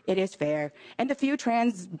competition, it is fair. And the few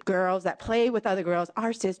trans girls that play with other girls,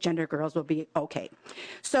 our cisgender girls, will be okay.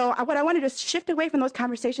 So what I wanted to shift away from those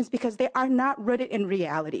conversations because they are not rooted in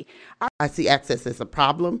reality. I see access as a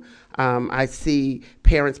problem. I see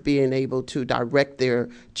parents being able to direct their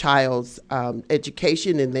child's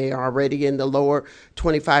education, and they are already in the lower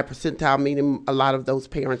 25 percentile, meaning a lot of those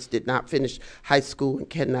parents did not finish high school and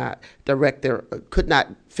could not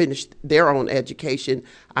finish their own education.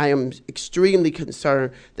 I am extremely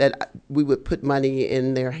concerned that we would put money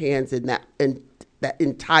in their hands in that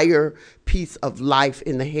entire piece of life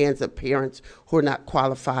in the hands of parents who are not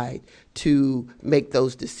qualified to make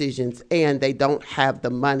those decisions, and they don't have the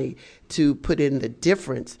money to put in the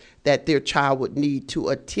difference that their child would need to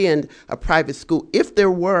attend a private school if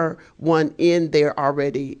there were one in their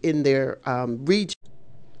region.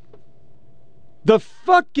 The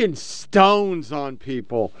fucking stones on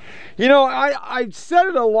people. You know, I said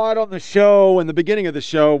it a lot on the show in the beginning of the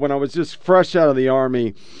show when I was just fresh out of the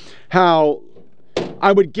Army, how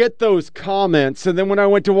I would get those comments, and then when I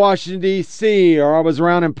went to Washington, D.C., or I was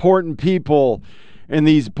around important people in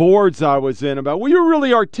these boards I was in about, well, you're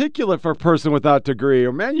really articulate for a person without a degree,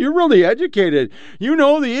 or man, you're really educated. You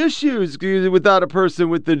know the issues without a person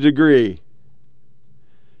with the degree.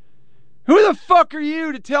 Who the fuck are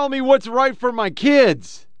you to tell me what's right for my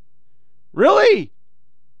kids? Really?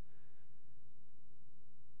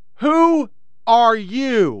 Who are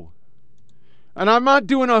you? And I'm not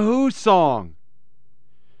doing a Who song.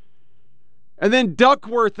 And then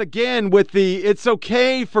Duckworth again with the it's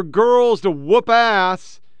okay for girls to whoop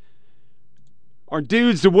ass or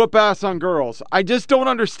dudes to whoop ass on girls. I just don't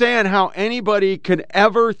understand how anybody could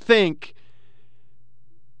ever think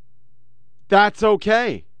that's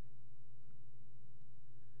okay.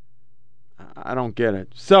 I don't get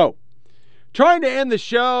it. So, trying to end the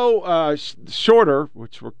show shorter,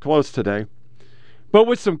 which we're close today, but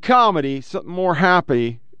with some comedy, something more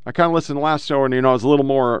happy. I kind of listened to the last show and, I was a little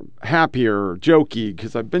more happier, jokey,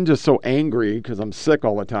 because I've been just so angry because I'm sick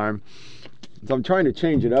all the time. So I'm trying to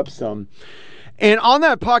change it up some. And on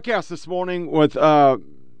that podcast this morning with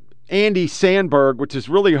Andy Sandberg, which is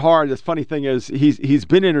really hard. The funny thing is he's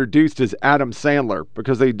been introduced as Adam Sandler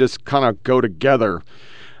because they just kind of go together.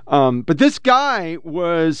 But this guy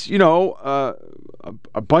was,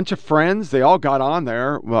 a bunch of friends. They all got on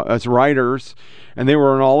there as writers, and they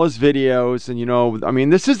were in all his videos.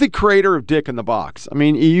 And, this is the creator of Dick in the Box.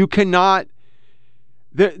 You cannot...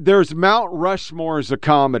 There's Mount Rushmore's a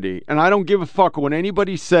comedy, and I don't give a fuck when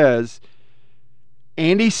anybody says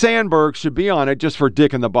Andy Sandberg should be on it just for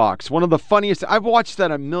Dick in the Box. One of the funniest... I've watched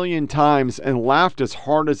that 1,000,000 times and laughed as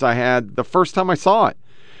hard as I had the first time I saw it.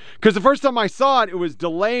 Because the first time I saw it, it was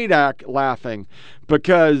delayed laughing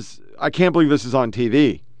because I can't believe this is on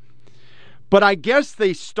TV. But I guess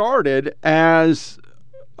they started as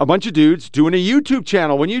a bunch of dudes doing a YouTube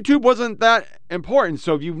channel when YouTube wasn't that important.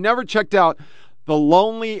 So if you've never checked out The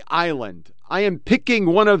Lonely Island, I am picking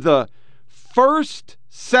one of the first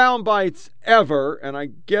sound bites ever, and I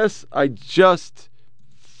guess I just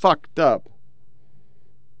fucked up.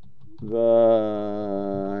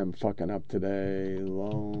 I'm fucking up today.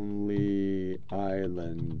 Lonely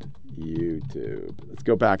Island YouTube. Let's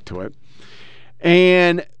go back to it.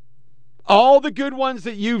 And all the good ones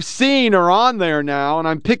that you've seen are on there now, and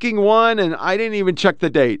I'm picking one, and I didn't even check the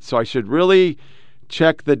date, so I should really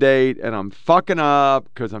check the date, and I'm fucking up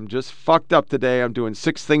because I'm just fucked up today. I'm doing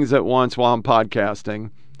 6 things at once while I'm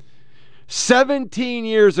podcasting. 17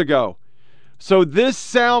 years ago. So this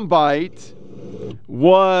soundbite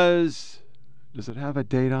was, does it have a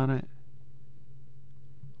date on it?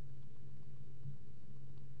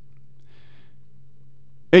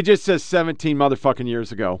 It just says 17 motherfucking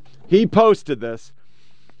years ago. He posted this.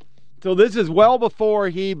 So this is well before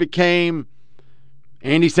he became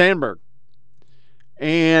Andy Samberg.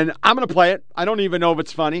 And I'm going to play it. I don't even know if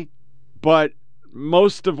it's funny, but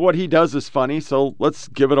most of what he does is funny, so let's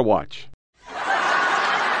give it a watch.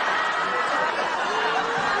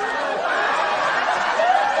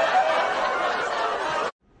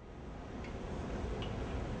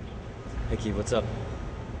 Hey Keith, what's up?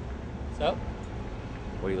 What's up?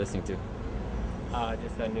 What are you listening to?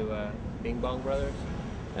 Just that new Bing Bong Brothers.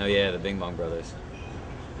 Oh yeah, the Bing Bong Brothers.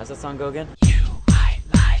 How's that song go again?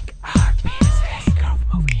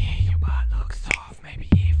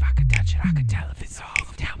 I could tell if it's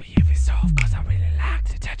soft. Tell me if it's soft, cause I really like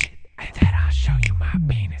to touch it. And then I'll show you my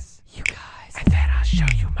penis. You guys. And then I'll show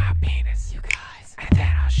you my penis. You guys. And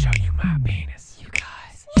then I'll show you my penis. You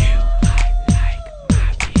guys. You like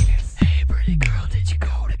my penis. Hey, pretty girl, did you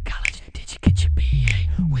go to college? Did you get your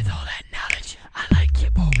BA with all that knowledge? I like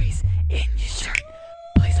your boobies in your shirt.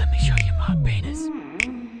 Please let me show you my penis.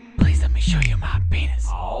 Please let me show you my penis.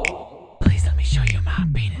 Please let me show you my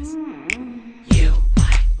penis. You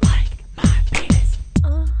might like my penis.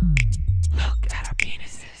 Look at our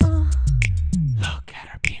penises. Look at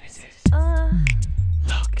our penises.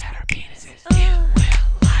 Look at our penises. You will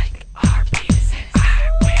like our penises.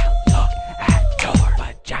 I will look at your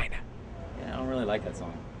vagina. Yeah, I don't really like that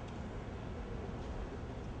song.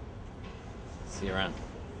 See you around.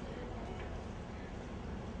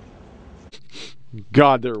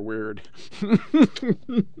 God, they're weird.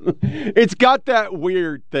 It's got that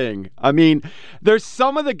weird thing. I mean, there's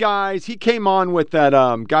some of the guys, he came on with that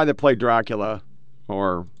guy that played Dracula,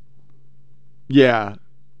 or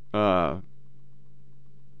the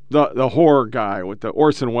horror guy with the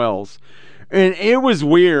Orson Welles. And it was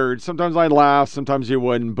weird. Sometimes I laugh, sometimes you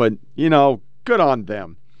wouldn't, but you know, good on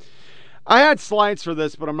them. I had slides for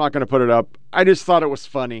this, but I'm not going to put it up. I just thought it was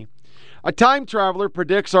funny. A time traveler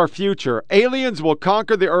predicts our future. Aliens will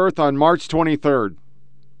conquer the Earth on March 23rd.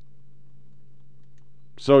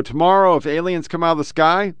 So tomorrow, if aliens come out of the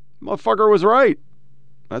sky, motherfucker was right.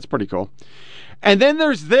 That's pretty cool. And then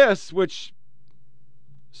there's this, which,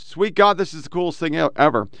 sweet God, this is the coolest thing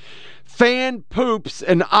ever. Fan poops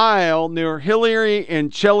an aisle near Hillary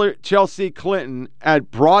and Chelsea Clinton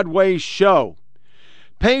at Broadway show.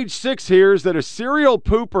 Page 6 hears that a serial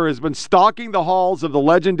pooper has been stalking the halls of the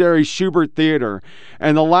legendary Schubert Theater,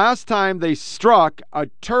 and the last time they struck, a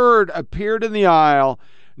turd appeared in the aisle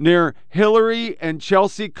near Hillary and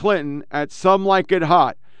Chelsea Clinton at Some Like It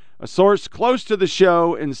Hot. A source close to the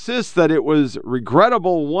show insists that it was a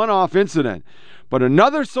regrettable one-off incident, but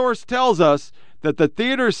another source tells us that the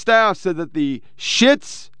theater staff said that the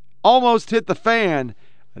shits almost hit the fan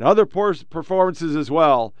at other performances as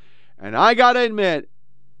well, and I gotta admit,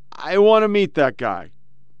 I want to meet that guy.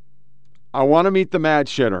 I want to meet the mad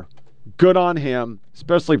shitter. Good on him,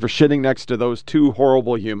 especially for shitting next to those two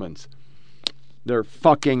horrible humans. They're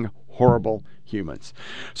fucking horrible humans.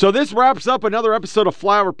 So this wraps up another episode of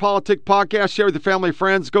Flyover PolitiK podcast. Share with your family and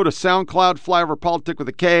friends. Go to SoundCloud, Flyover PolitiK with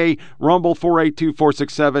a K, Rumble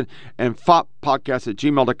 482-467, and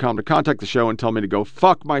foppodcast@gmail.com to contact the show and tell me to go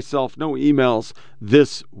fuck myself. No emails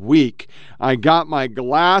this week. I got my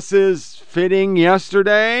glasses fitting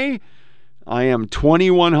yesterday. I am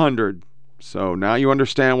 2100. So now you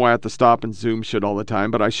understand why I have to stop and zoom shit all the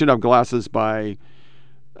time. But I should have glasses by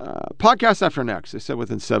podcast after next. They said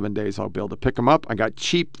within 7 days I'll be able to pick them up. I got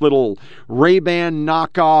cheap little Ray-Ban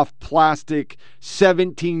knockoff plastic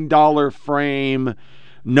 $17 frame,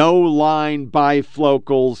 no line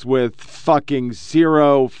bifocals with fucking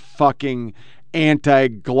zero fucking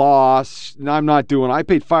anti-gloss. I'm not doing. I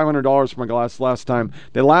paid $500 for my glasses last time.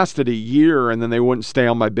 They lasted a year and then they wouldn't stay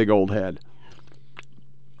on my big old head.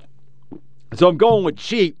 So I'm going with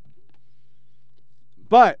cheap.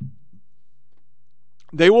 But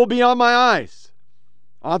they will be on my eyes.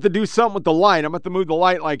 I'll have to do something with the light. I'm going to have to move the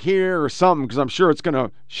light like here or something because I'm sure it's going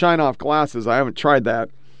to shine off glasses. I haven't tried that.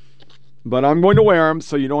 But I'm going to wear them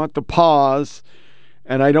so you don't have to pause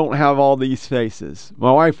and I don't have all these faces.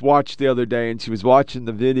 My wife watched the other day and she was watching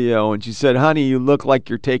the video and she said, honey, you look like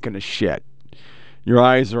you're taking a shit. Your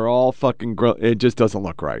eyes are all fucking it just doesn't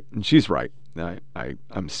look right. And she's right.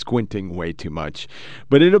 I'm squinting way too much.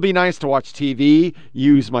 But it'll be nice to watch TV,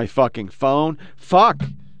 use my fucking phone. Fuck.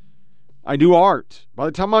 I do art. By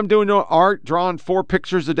the time I'm doing art, drawing 4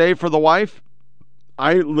 pictures a day for the wife,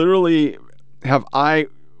 I literally have eye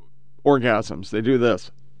orgasms. They do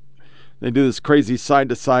this. They do this crazy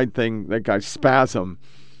side-to-side thing that I spasm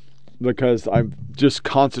because I've just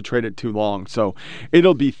concentrated too long. So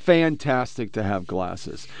it'll be fantastic to have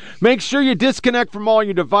glasses. Make sure you disconnect from all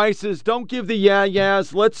your devices. Don't give the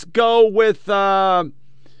yeah-yeahs. Let's go with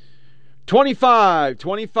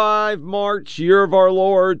 25 March, year of our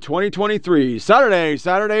Lord, 2023. Saturday.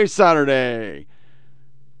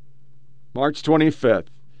 March 25th.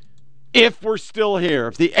 If we're still here,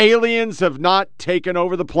 if the aliens have not taken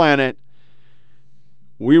over the planet,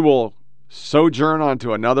 we will sojourn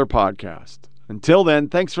onto another podcast. Until then,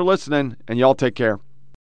 thanks for listening, and y'all take care.